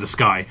coming from the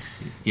sky.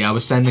 Yeah, I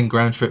was sending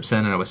ground troops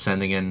in, and I was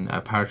sending in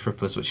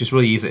paratroopers, which is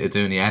really easy to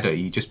do in the edit.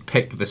 You just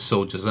pick the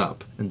soldiers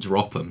up and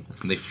drop them,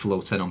 and they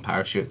float in on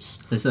parachutes.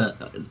 There's a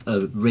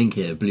ring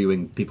here, blue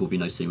ring people will be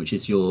noticing, which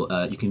is your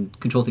you can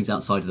control things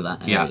outside of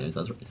that area. Yeah. Is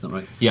that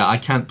right? Yeah, I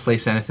can't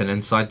place anything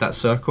inside that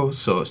circle,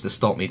 so it's to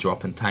stop me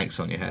dropping tanks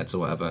on your heads or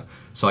whatever.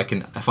 So I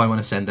can, if I want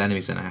to send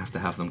enemies in, I have to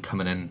have them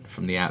coming in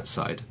from the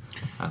outside.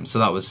 So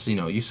that was,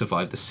 you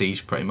survived the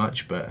siege pretty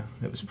much, but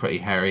it was pretty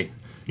hairy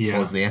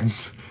towards the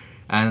end.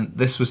 And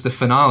this was the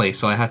finale,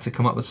 so I had to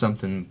come up with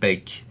something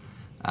big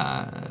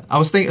I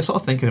was sort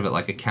of thinking of it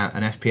like an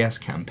FPS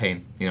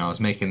campaign. You know, I was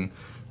making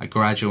a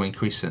gradual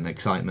increase in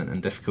excitement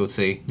and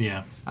difficulty.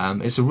 Yeah.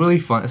 It's a really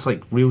fun. It's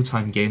like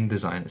real-time game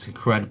design. It's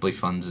incredibly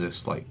fun.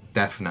 Zeus, like,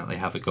 definitely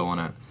have a go on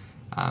it.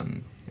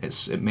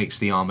 It makes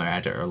the Arma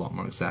editor a lot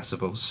more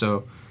accessible.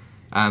 So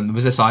there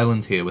was this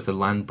island here with a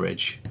land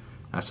bridge.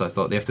 So I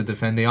thought they have to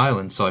defend the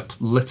island. So I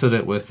littered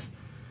it with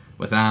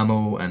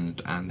ammo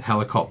and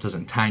helicopters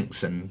and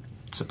tanks and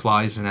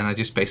supplies, and then I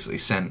just basically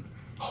sent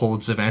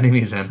hordes of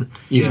enemies in.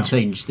 You can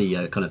change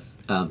the kind of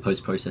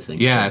post-processing.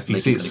 Yeah, to if you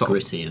make see it it's kind of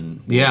gritty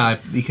and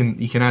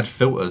you can add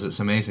filters. It's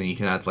amazing. You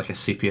can add like a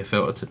sepia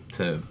filter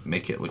to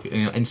make it look,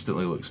 you know,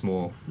 instantly looks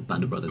more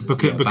Band of Brothers.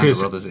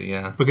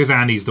 Because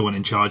Andy's the one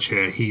in charge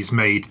here, he's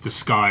made the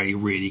sky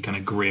really kind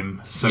of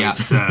grim. So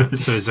it's so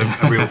there's a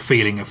real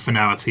feeling of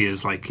finality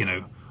as, like, you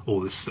know, all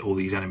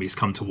these enemies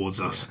come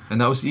towards us. And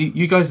that was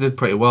you guys did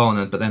pretty well on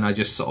it, but then I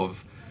just sort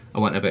of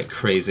went a bit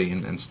crazy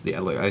and yeah,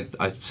 like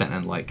I sent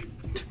in like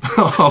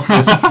all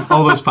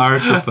those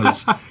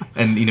paratroopers,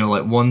 and you know,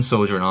 like one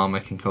soldier in armor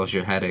can cause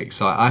you a headache.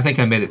 So I think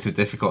I made it too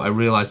difficult. I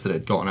realised that it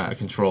had gotten out of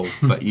control,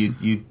 but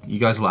you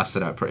guys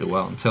lasted out pretty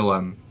well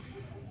until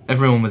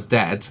everyone was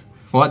dead.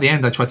 Well, at the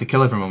end I tried to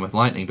kill everyone with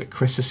lightning, but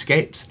Chris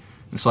escaped,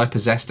 and so I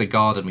possessed a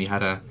guard, and we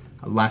had a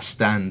last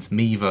stand,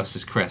 me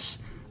versus Chris,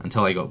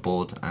 until I got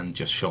bored and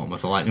just shot him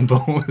with a lightning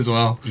bolt as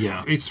well.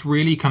 Yeah, it's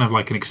really kind of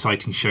like an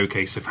exciting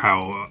showcase of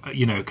how,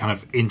 you know, kind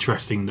of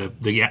interesting the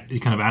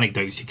kind of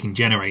anecdotes you can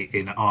generate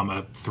in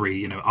Arma 3,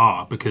 you know,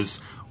 are, because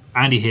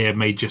Andy here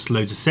made just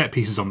loads of set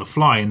pieces on the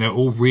fly, and they're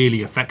all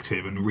really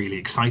effective and really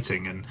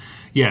exciting. And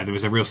yeah, there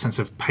was a real sense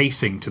of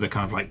pacing to the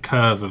kind of like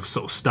curve of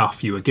sort of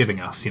stuff you were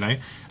giving us, you know.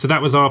 So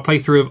that was our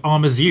playthrough of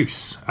Arma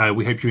Zeus.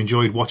 We hope you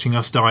enjoyed watching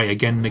us die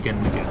again and again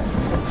and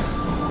again.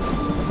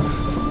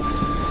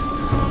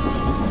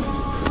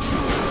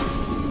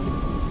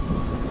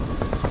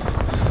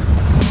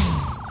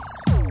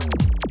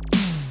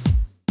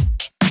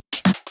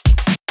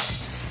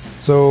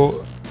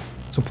 So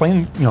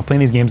playing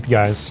these games with the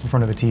guys in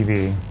front of the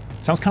TV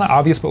sounds kind of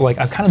obvious, but like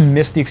I've kind of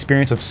missed the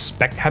experience of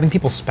having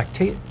people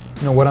spectate,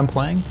 you know, what I'm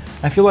playing.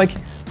 I feel like,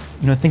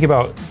 you know, think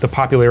about the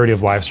popularity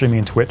of live streaming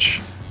and Twitch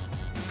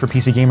for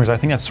PC gamers. I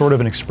think that's sort of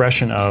an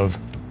expression of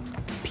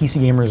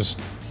PC gamers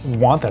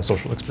want that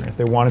social experience.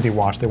 They want to be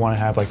watched. They want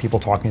to have like people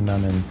talking to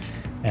them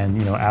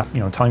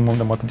and telling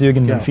them what to do,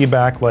 giving them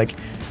feedback. Like,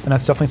 and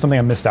that's definitely something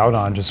I missed out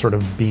on, just sort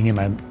of being in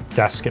my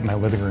desk in my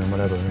living room,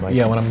 whatever. Like,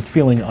 yeah, when I'm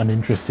feeling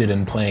uninterested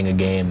in playing a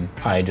game,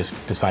 I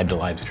just decide to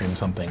live stream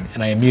something,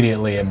 and I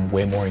immediately am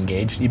way more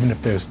engaged, even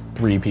if there's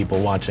 3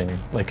 people watching,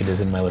 like it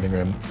is in my living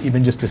room.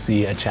 Even just to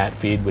see a chat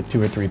feed with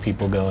 2 or 3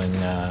 people going,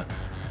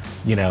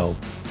 you know,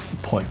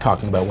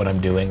 talking about what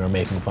I'm doing or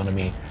making fun of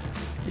me,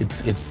 it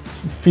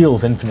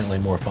feels infinitely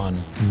more fun.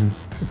 Mm-hmm.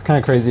 It's kind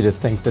of crazy to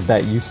think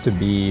that used to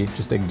be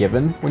just a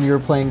given when you were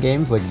playing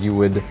games. Like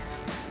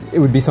it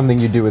would be something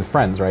you'd do with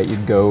friends, right?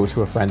 You'd go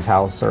to a friend's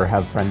house or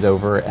have friends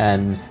over,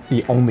 and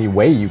the only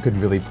way you could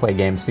really play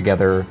games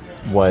together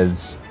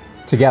was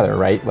together,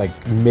 right? Like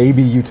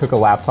maybe you took a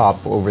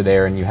laptop over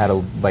there and you had a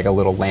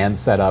little LAN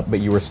set up,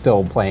 but you were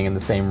still playing in the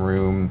same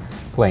room,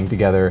 playing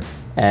together.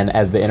 And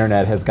as the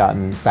internet has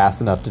gotten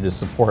fast enough to just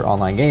support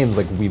online games,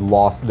 like we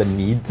lost the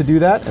need to do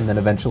that, and then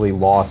eventually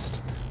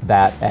lost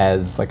that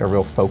as like a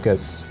real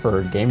focus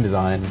for game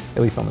design,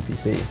 at least on the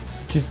PC.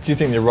 Do you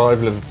think the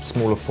arrival of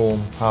smaller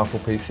form, powerful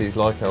PCs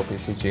like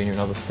LPC Junior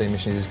and other Steam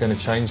machines is going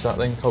to change that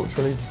then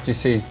culturally? Do you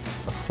see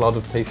a flood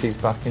of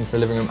PCs back into the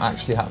living room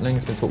actually happening?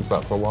 It's been talked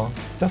about for a while.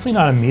 Definitely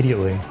not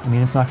immediately. I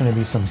mean, it's not going to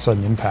be some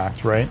sudden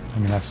impact, right? I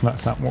mean, that's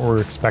not what we're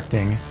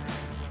expecting.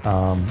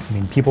 I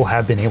mean, people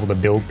have been able to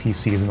build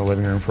PCs in the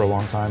living room for a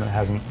long time, and it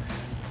hasn't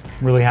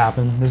really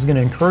happened. This is going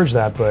to encourage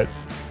that, but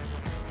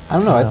I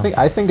don't know.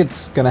 I think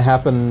it's going to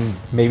happen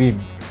maybe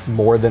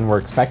more than we're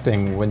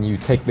expecting when you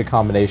take the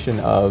combination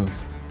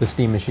of the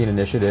Steam Machine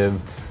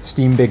Initiative,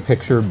 Steam Big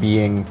Picture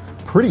being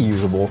pretty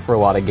usable for a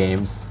lot of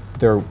games.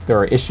 There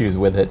are issues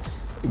with it.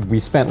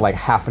 We spent like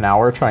half an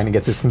hour trying to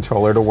get this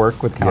controller to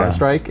work with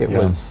Counter-Strike. It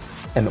was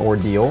an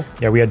ordeal.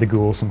 Yeah, we had to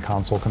Google some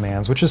console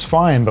commands, which is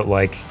fine, but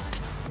like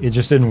it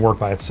just didn't work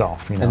by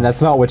itself. You know? And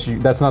that's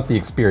not the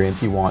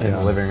experience you want in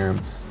the living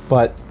room.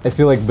 But I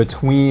feel like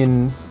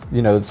between,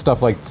 you know,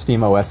 stuff like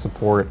Steam OS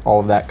support, all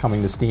of that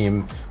coming to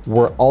Steam,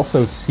 we're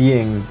also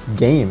seeing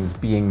games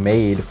being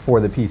made for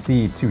the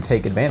PC to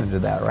take advantage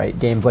of that, right?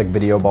 Games like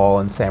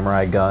Videoball and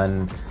Samurai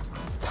Gun,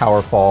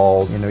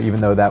 Towerfall, you know,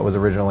 even though that was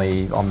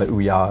originally on the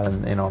Ouya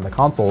and on the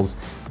consoles,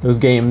 those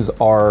games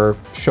are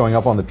showing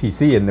up on the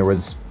PC, and there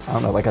was, I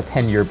don't know, like a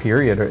 10-year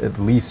period or at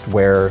least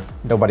where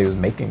nobody was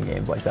making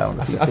games like that on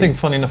the PC. I think,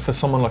 funny enough, for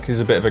someone like who's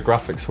a bit of a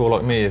graphics whore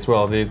like me as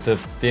well, the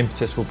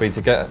impetus will be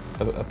to get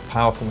a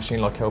powerful machine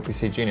like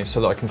LPC Junior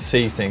so that I can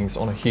see things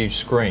on a huge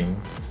screen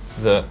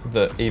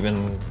that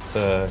even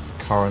the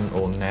current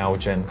or now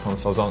gen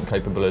consoles aren't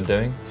capable of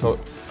doing. So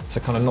So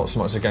kind of not so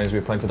much the games we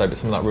were playing today, but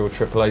some of that real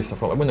AAA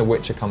stuff. Like when The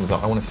Witcher comes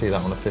up, I want to see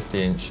that on a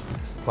 50-inch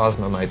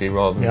plasma maybe,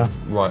 rather than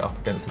right up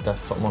against the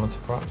desktop monitor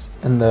perhaps.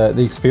 And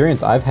the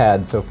experience I've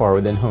had so far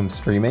with in-home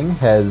streaming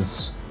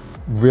has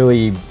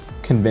really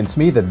convinced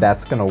me that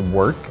that's going to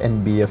work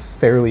and be a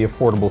fairly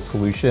affordable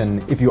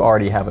solution if you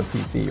already have a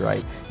PC,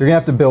 right? You're going to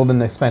have to build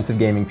an expensive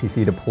gaming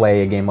PC to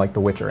play a game like The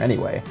Witcher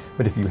anyway.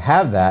 But if you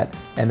have that,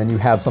 and then you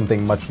have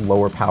something much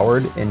lower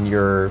powered in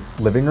your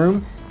living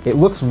room, it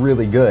looks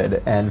really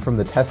good. And from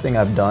the testing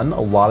I've done,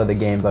 a lot of the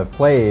games I've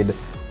played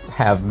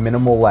have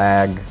minimal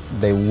lag.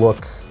 They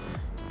look,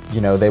 you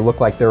know, they look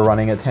like they're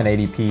running at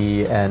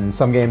 1080p, and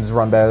some games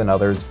run better than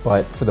others,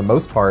 but for the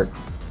most part,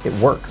 it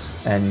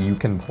works. And you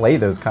can play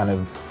those kind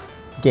of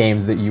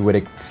games that you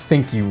would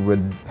think you would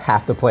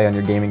have to play on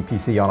your gaming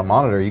PC on a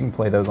monitor. You can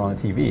play those on a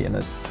TV, and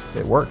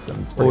it works, and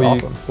it's pretty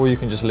awesome. Or you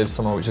can just live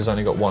somewhere which has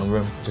only got one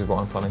room, which is what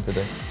I'm planning to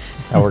do.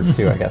 That works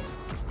too, I guess.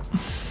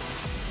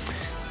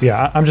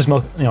 Yeah, I'm just,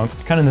 you know,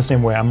 kind of in the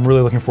same way. I'm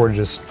really looking forward to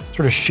just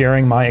sort of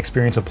sharing my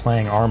experience of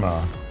playing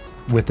Arma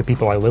with the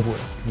people I live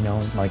with. You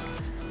know, like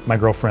my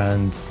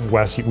girlfriend,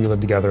 Wes, we live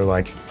together.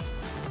 Like,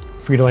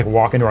 for you to like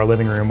walk into our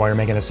living room while you're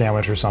making a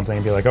sandwich or something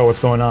and be like, "Oh, what's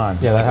going on?"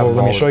 Yeah, that happens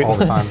all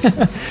the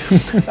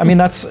time. I mean,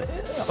 that's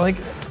like,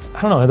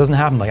 I don't know, it doesn't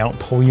happen. Like, I don't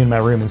pull you in my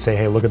room and say,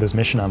 "Hey, look at this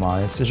mission I'm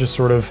on." It just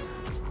sort of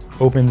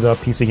opens up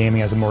PC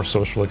gaming as a more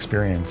social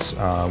experience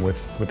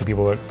with the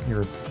people that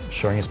you're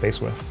sharing a space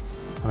with.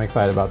 I'm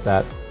excited about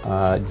that.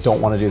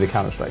 Don't want to do the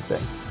Counter-Strike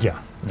thing. Yeah,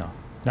 no,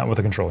 not with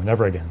a controller,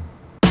 never again.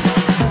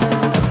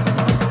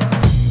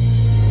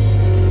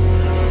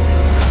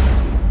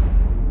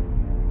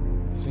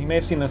 So you may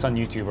have seen this on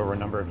YouTube over a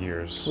number of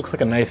years. Looks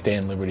like a nice day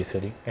in Liberty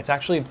City. It's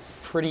actually a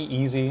pretty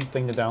easy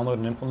thing to download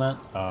and implement.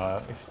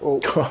 You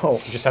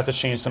just have to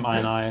change some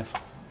INI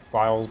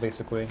files,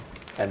 basically.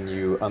 And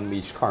you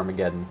unleash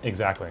Carmageddon.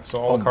 Exactly. So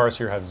all the cars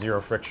here have zero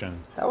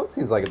friction. That one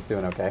seems like it's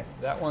doing okay.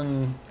 That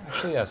one,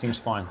 actually, yeah, seems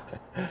fine.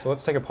 So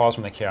let's take a pause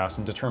from the chaos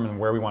and determine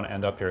where we want to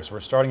end up here. So we're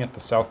starting at the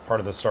south part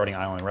of the starting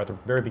island. We're at the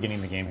very beginning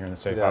of the game here in the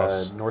safe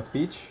house. North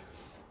Beach?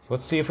 So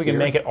let's see if we can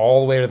make it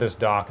all the way to this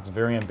dock. It's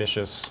very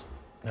ambitious.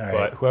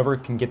 But whoever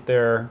can get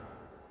there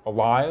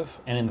alive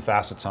and in the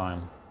fastest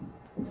time.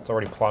 It's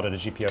already plotted a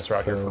GPS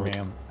route here for me.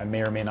 I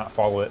may or may not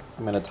follow it.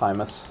 I'm going to time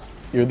us.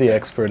 You're the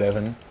expert,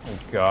 Evan. Oh,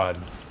 God.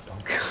 Oh,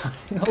 God.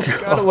 Oh,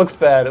 God, it looks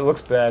bad. It looks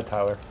bad,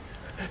 Tyler.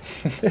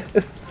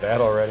 It's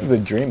bad already. This is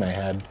a dream I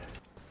had.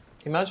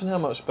 Imagine how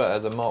much better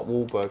the Mark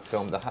Wahlberg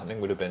film The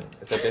Happening would have been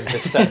if they'd been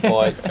beset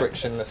by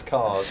frictionless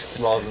cars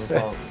rather than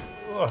plants.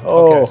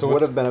 Okay, so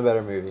would have been a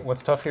better movie.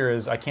 What's tough here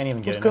is I can't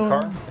even get in going the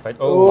car. If I,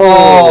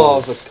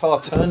 The car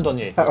turned on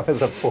you. That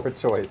was a poor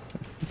choice.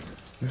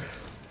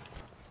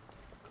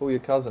 Call your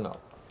cousin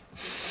up.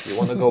 You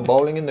want to go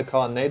bowling in the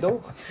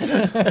Carmageddon?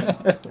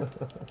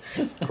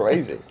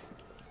 Crazy.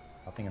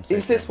 I think I'm safe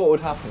Is this here. what would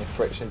happen if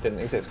friction didn't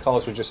exist?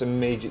 Cars would just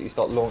immediately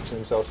start launching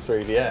themselves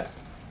through the air.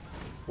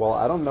 Well,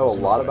 I don't know a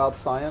lot about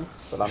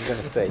science, but I'm going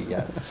to say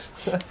yes.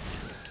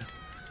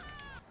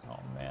 Oh,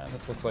 man,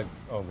 this looks like...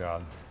 Oh,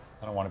 God.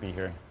 I don't want to be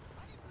here.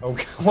 Oh,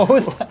 God. What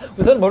was that?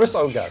 Was that a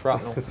motorcycle? Oh, God.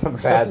 Shrapnel. There's some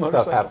bad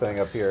stuff happening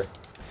up here.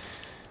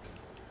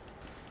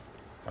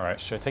 All right,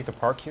 should I take the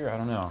park here? I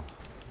don't know.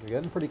 You're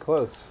getting pretty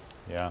close.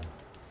 Yeah.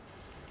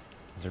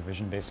 Is there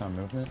vision based on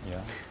movement?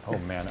 Yeah. Oh,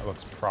 man, it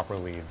looks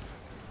properly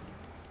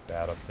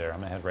bad up there. I'm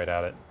going to head right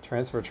at it.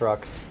 Transfer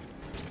truck.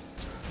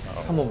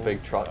 Oh, Come on,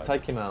 big truck, God.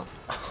 take him out.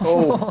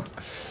 Oh.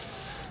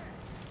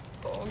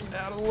 Oh, get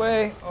out of the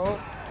way. Oh.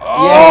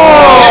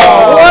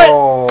 Yes! What?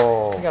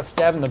 Oh. I got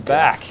stabbed in the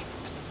back.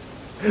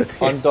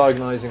 I'm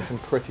diagnosing some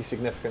pretty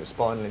significant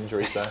spinal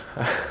injuries there.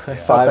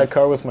 Thought that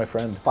car was my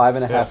friend.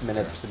 5.5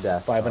 minutes to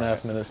death.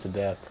 5.5 minutes to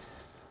death.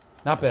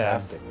 Not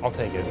bad. Fantastic. I'll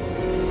take it.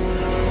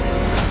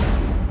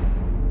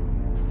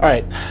 All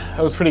right,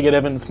 that was pretty good,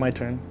 Evan. It's my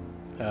turn.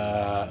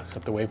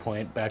 Set the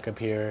waypoint back up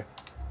here.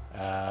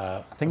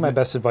 I think my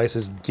best advice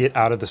is get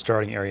out of the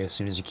starting area as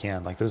soon as you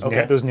can. Like those,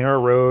 Okay. those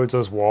narrow roads,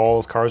 those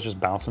walls, cars just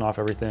bouncing off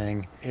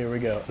everything. Here we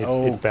go.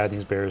 It's bad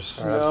news bears.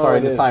 All right, I'm No,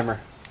 starting it the is. timer.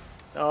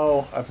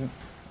 Oh,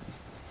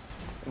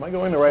 am I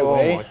going the right Oh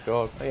way? my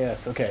god. Oh,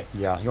 yes, okay.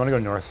 Yeah, you want to go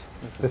north.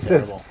 This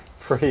Terrible. is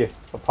pretty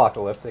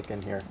apocalyptic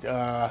in here.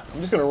 I'm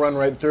just going to run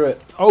right through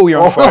it. Oh,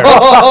 you're on fire.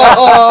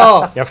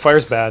 Yeah,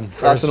 fire's bad.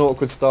 That's an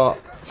awkward start.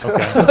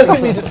 Okay. Look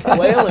at me just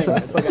flailing.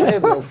 It's like I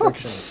have no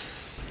friction.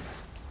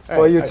 All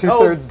Well, right, you're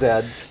all right. 2/3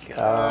 dead.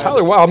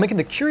 Tyler, wow, making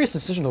the curious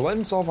decision to let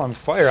himself on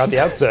fire at the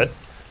outset.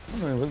 I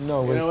don't even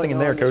know what You he's know what? thinking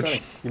No, there, I'm just Coach.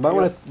 running.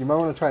 You might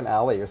want to try an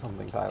alley or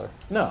something, Tyler.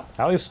 No.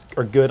 Alleys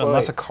are good Oh,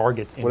 unless wait. a car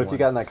gets in What if you one.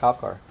 got in that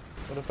cop car?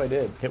 What if I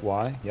did? Hit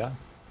Y? Yeah.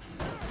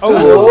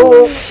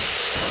 Oh!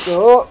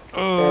 Uh,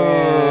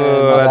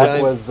 And That's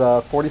that good.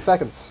 was 40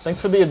 seconds.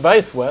 Thanks for the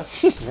advice,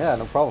 Wes. Yeah,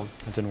 no problem.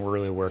 That didn't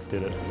really work,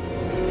 did it?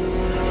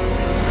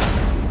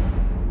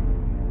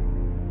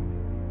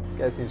 This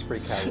guy seems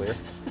pretty cavalier.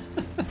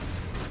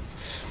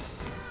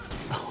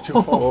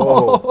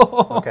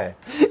 Oh. Okay.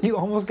 You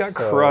almost got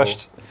So-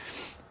 crushed.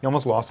 You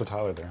almost lost to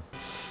Tyler there.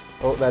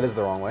 Oh, that is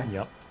the wrong way.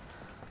 Yep.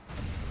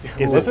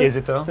 Is Was it? it? Is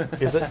it though?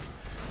 Is it?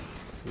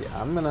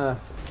 Yeah, I'm gonna.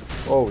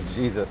 Oh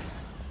Jesus!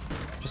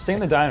 Just stay in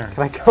the diner.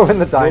 Can I go in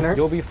the diner?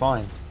 You'll be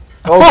fine.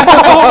 Oh,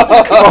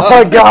 oh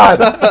my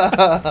God!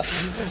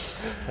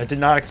 I did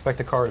not expect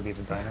a car to be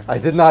the diner. I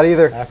did not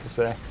either. I have to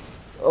say.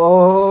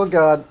 Oh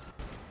God!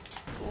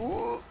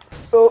 Oh,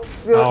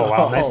 Oh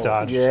wow, nice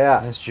dodge.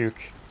 Yeah. Nice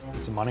juke.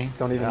 Some money.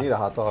 Don't even need a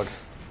hot dog.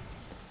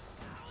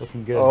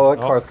 Looking good. Oh,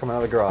 that car's coming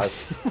out of the garage.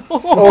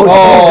 Oh,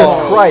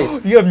 Jesus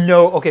Christ! You have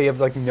no. Okay, you have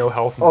like no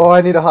health. Oh,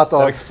 I need a hot That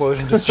dog.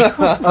 explosion just.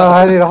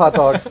 I need a hot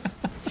dog.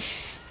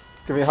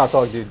 Give me a hot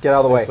dog, dude. Get out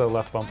of the way. It's a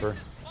left bumper.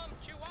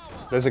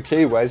 There's a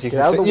queue, Wes. You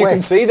Get out of the you way.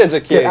 can see there's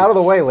a queue. Get out of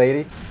the way,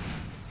 lady.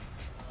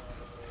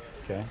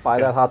 Okay. Buy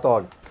okay. that hot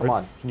dog. Come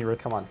on. Can you?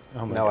 Come on.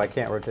 Oh my No, God. I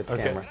can't rotate the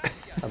Okay. camera.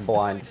 I'm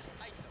blind.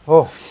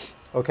 Oh,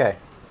 okay.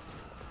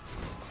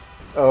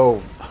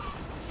 Oh,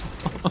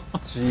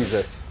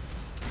 Jesus.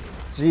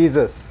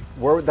 Jesus.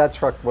 That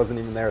truck wasn't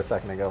even there a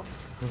second ago.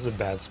 This is a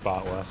bad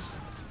spot, Wes.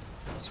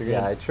 So you're Yeah,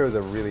 gonna, I chose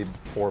a really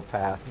poor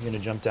path. you're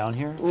gonna jump down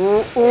here.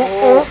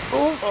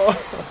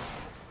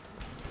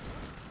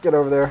 Get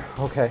over there.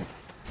 Okay.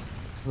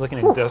 It's like an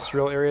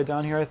industrial area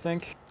down here, I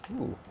think.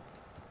 Ooh.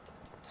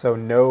 So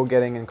no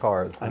getting in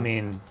cars. I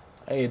mean,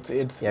 Hey, it's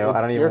you know,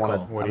 I don't your even want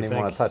call. to. What I do don't you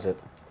even want to think? touch it.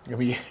 I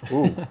mean,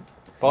 Ooh.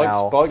 Bikes,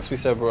 Now- bikes we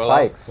said were allowed.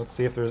 Bikes. let's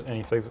see if there's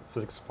any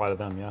physics apply to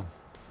them. Yeah.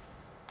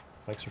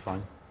 Bikes are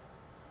fine.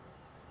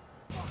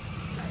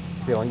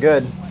 Feeling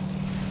good.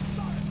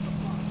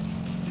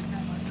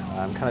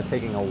 I'm kind of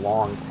taking a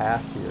long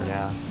path here.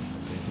 Yeah.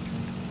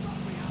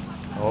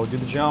 Oh, do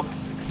the jump.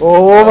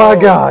 Oh my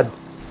God.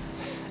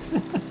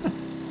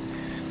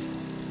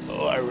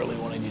 oh, I really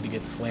wanted you to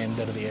get slammed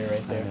out of the air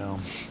right I there. know.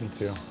 Me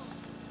too.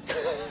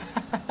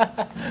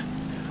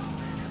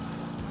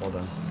 Well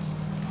done.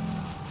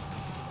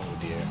 Oh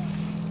dear.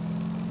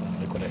 I don't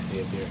like what I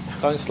see up here.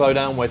 Don't slow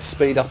down, Wes.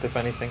 Speed up, if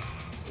anything.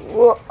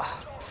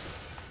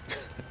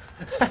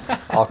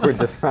 Awkward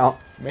dismount.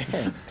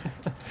 Man,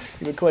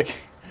 you look like.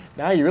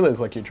 Now you really look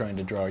like you're trying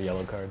to draw a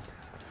yellow card.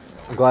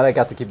 I'm glad I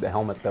got to keep the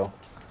helmet though.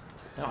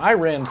 Now I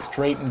ran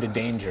straight into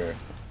danger.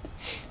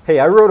 Hey,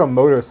 I rode a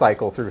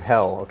motorcycle through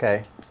hell,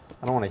 okay?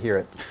 I don't want to hear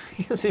it.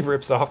 Yes, he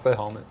rips off the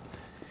helmet.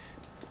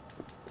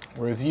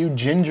 Whereas you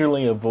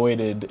gingerly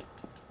avoided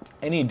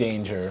any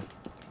danger,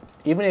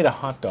 even ate a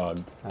hot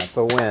dog. That's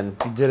a win.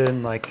 He did it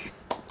in like,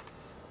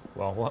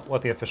 well, we'll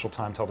let the official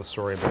time tell the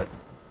story, but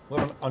a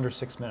little under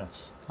 6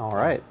 minutes. All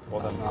right.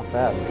 Well done. Not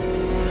bad.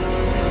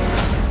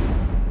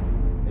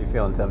 How you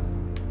feeling,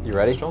 Tim? You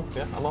ready? Strong?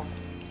 Yeah, I'm off.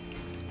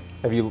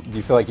 Do you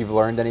feel like you've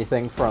learned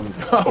anything from?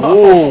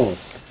 Ooh!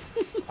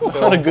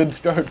 Not a good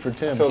start for I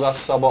Tim. feel that's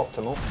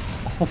suboptimal.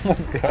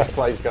 This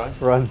play's going.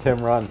 Run, Tim,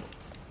 run.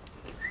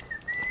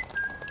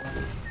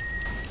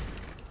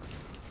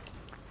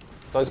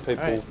 Those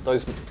people, Alright.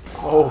 those.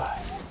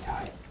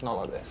 Not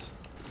like this.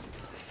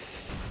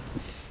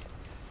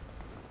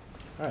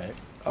 All right.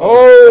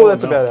 Oh,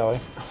 that's no. a bad alley.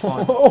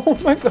 fine. Oh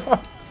my God.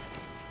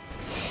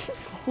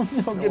 Oh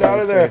no, get out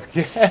of there.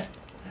 Yeah.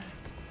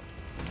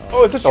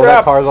 Oh, it's a Oh, trap.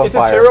 that car's on it's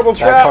fire. a terrible That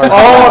trap. car's on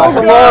Oh, fire.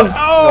 come on.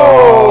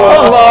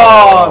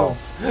 Oh,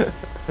 come on.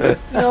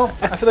 No,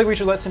 I feel like we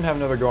should let Tim have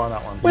another go on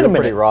that one. Wait a You're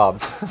pretty minute.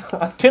 robbed.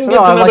 Tim No,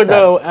 gets I another like that.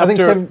 go I think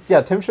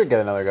after Tim should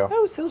get another go.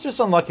 That was just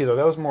unlucky though.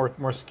 That was more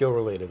skill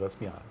related. Let's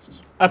be honest.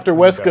 after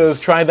Wes goes,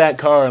 try that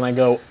car, and I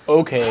go,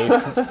 okay,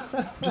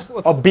 Just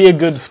I'll be a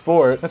good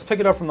sport. let's pick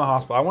it up from the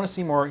hospital. I want to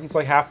see more. He's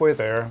like halfway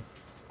there.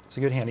 It's a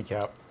good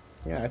handicap.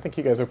 Yeah, I think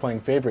you guys are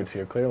playing favorites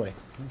here, clearly.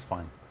 It's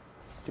fine.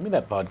 Give me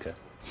that vodka.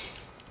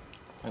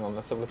 Hang on,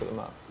 let's have a look at the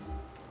map.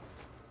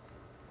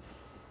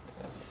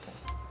 Yes, okay.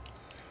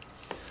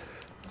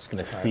 Just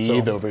gonna so-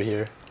 seethe over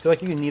here. I feel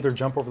like you can either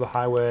jump over the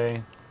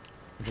highway,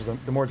 which is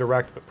the more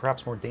direct but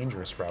perhaps more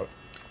dangerous route,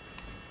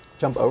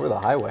 Jump over the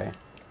highway.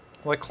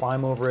 or like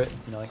climb over it.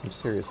 You know, like Some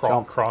serious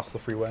jump. cross the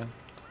freeway,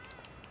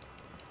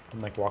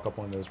 and like walk up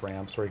one of those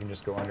ramps, or you can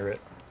just go under it.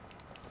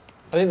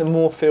 I think the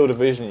more field of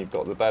vision you've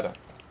got, the better.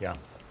 Yeah.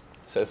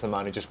 Says the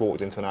man who just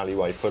walked into an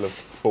alleyway full of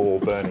 4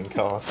 burning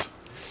cars.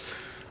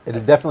 It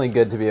is definitely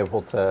good to be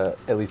able to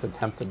at least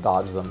attempt to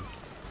dodge them.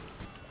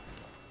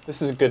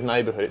 This is a good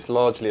neighbourhood. It's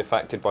largely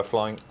unaffected by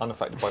flying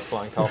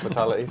car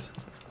fatalities.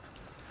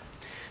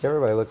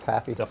 Everybody looks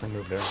happy. Definitely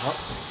move there.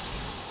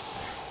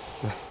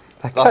 Oh,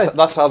 That guy-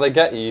 That's how they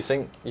get you. You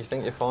think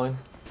you're fine,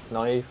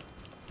 naive.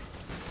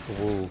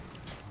 Ooh,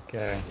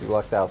 okay. you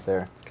lucked out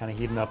there. It's kind of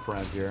heating up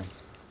around here.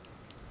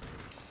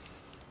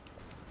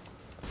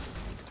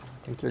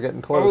 I think you're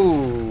getting close.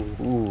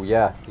 Ooh,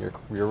 yeah, you're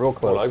real All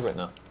close. over it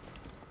now.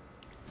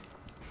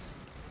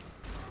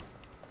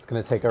 It's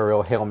gonna take a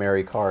real Hail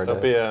Mary card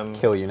There'll to be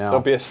kill you now. There'll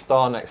be a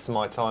star next to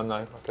my time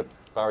though, like a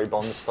Barry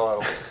Bond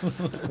style.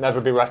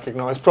 Never be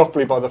recognised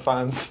properly by the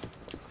fans.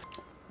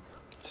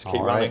 Just keep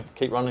All running. right.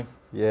 Keep running.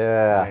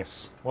 Yeah,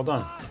 Nice. Well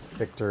done.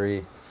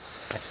 victory.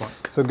 Excellent.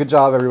 So good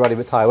job, everybody,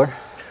 but Tyler.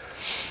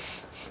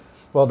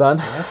 Well done.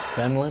 Yes,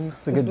 Fenlon.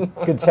 It's a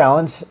good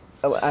challenge.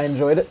 I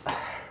enjoyed it.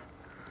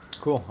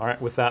 Cool. All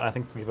right. With that, I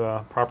think we've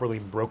properly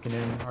broken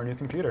in our new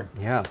computer.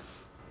 Yeah.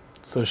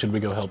 So should we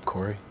go help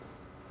Corey?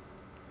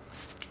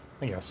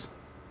 I guess.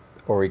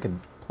 Or we could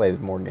play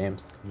more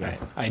games. All right,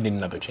 I need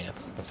another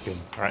chance. That's good.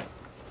 All right.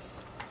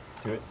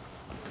 Do it.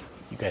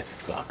 You guys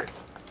suck.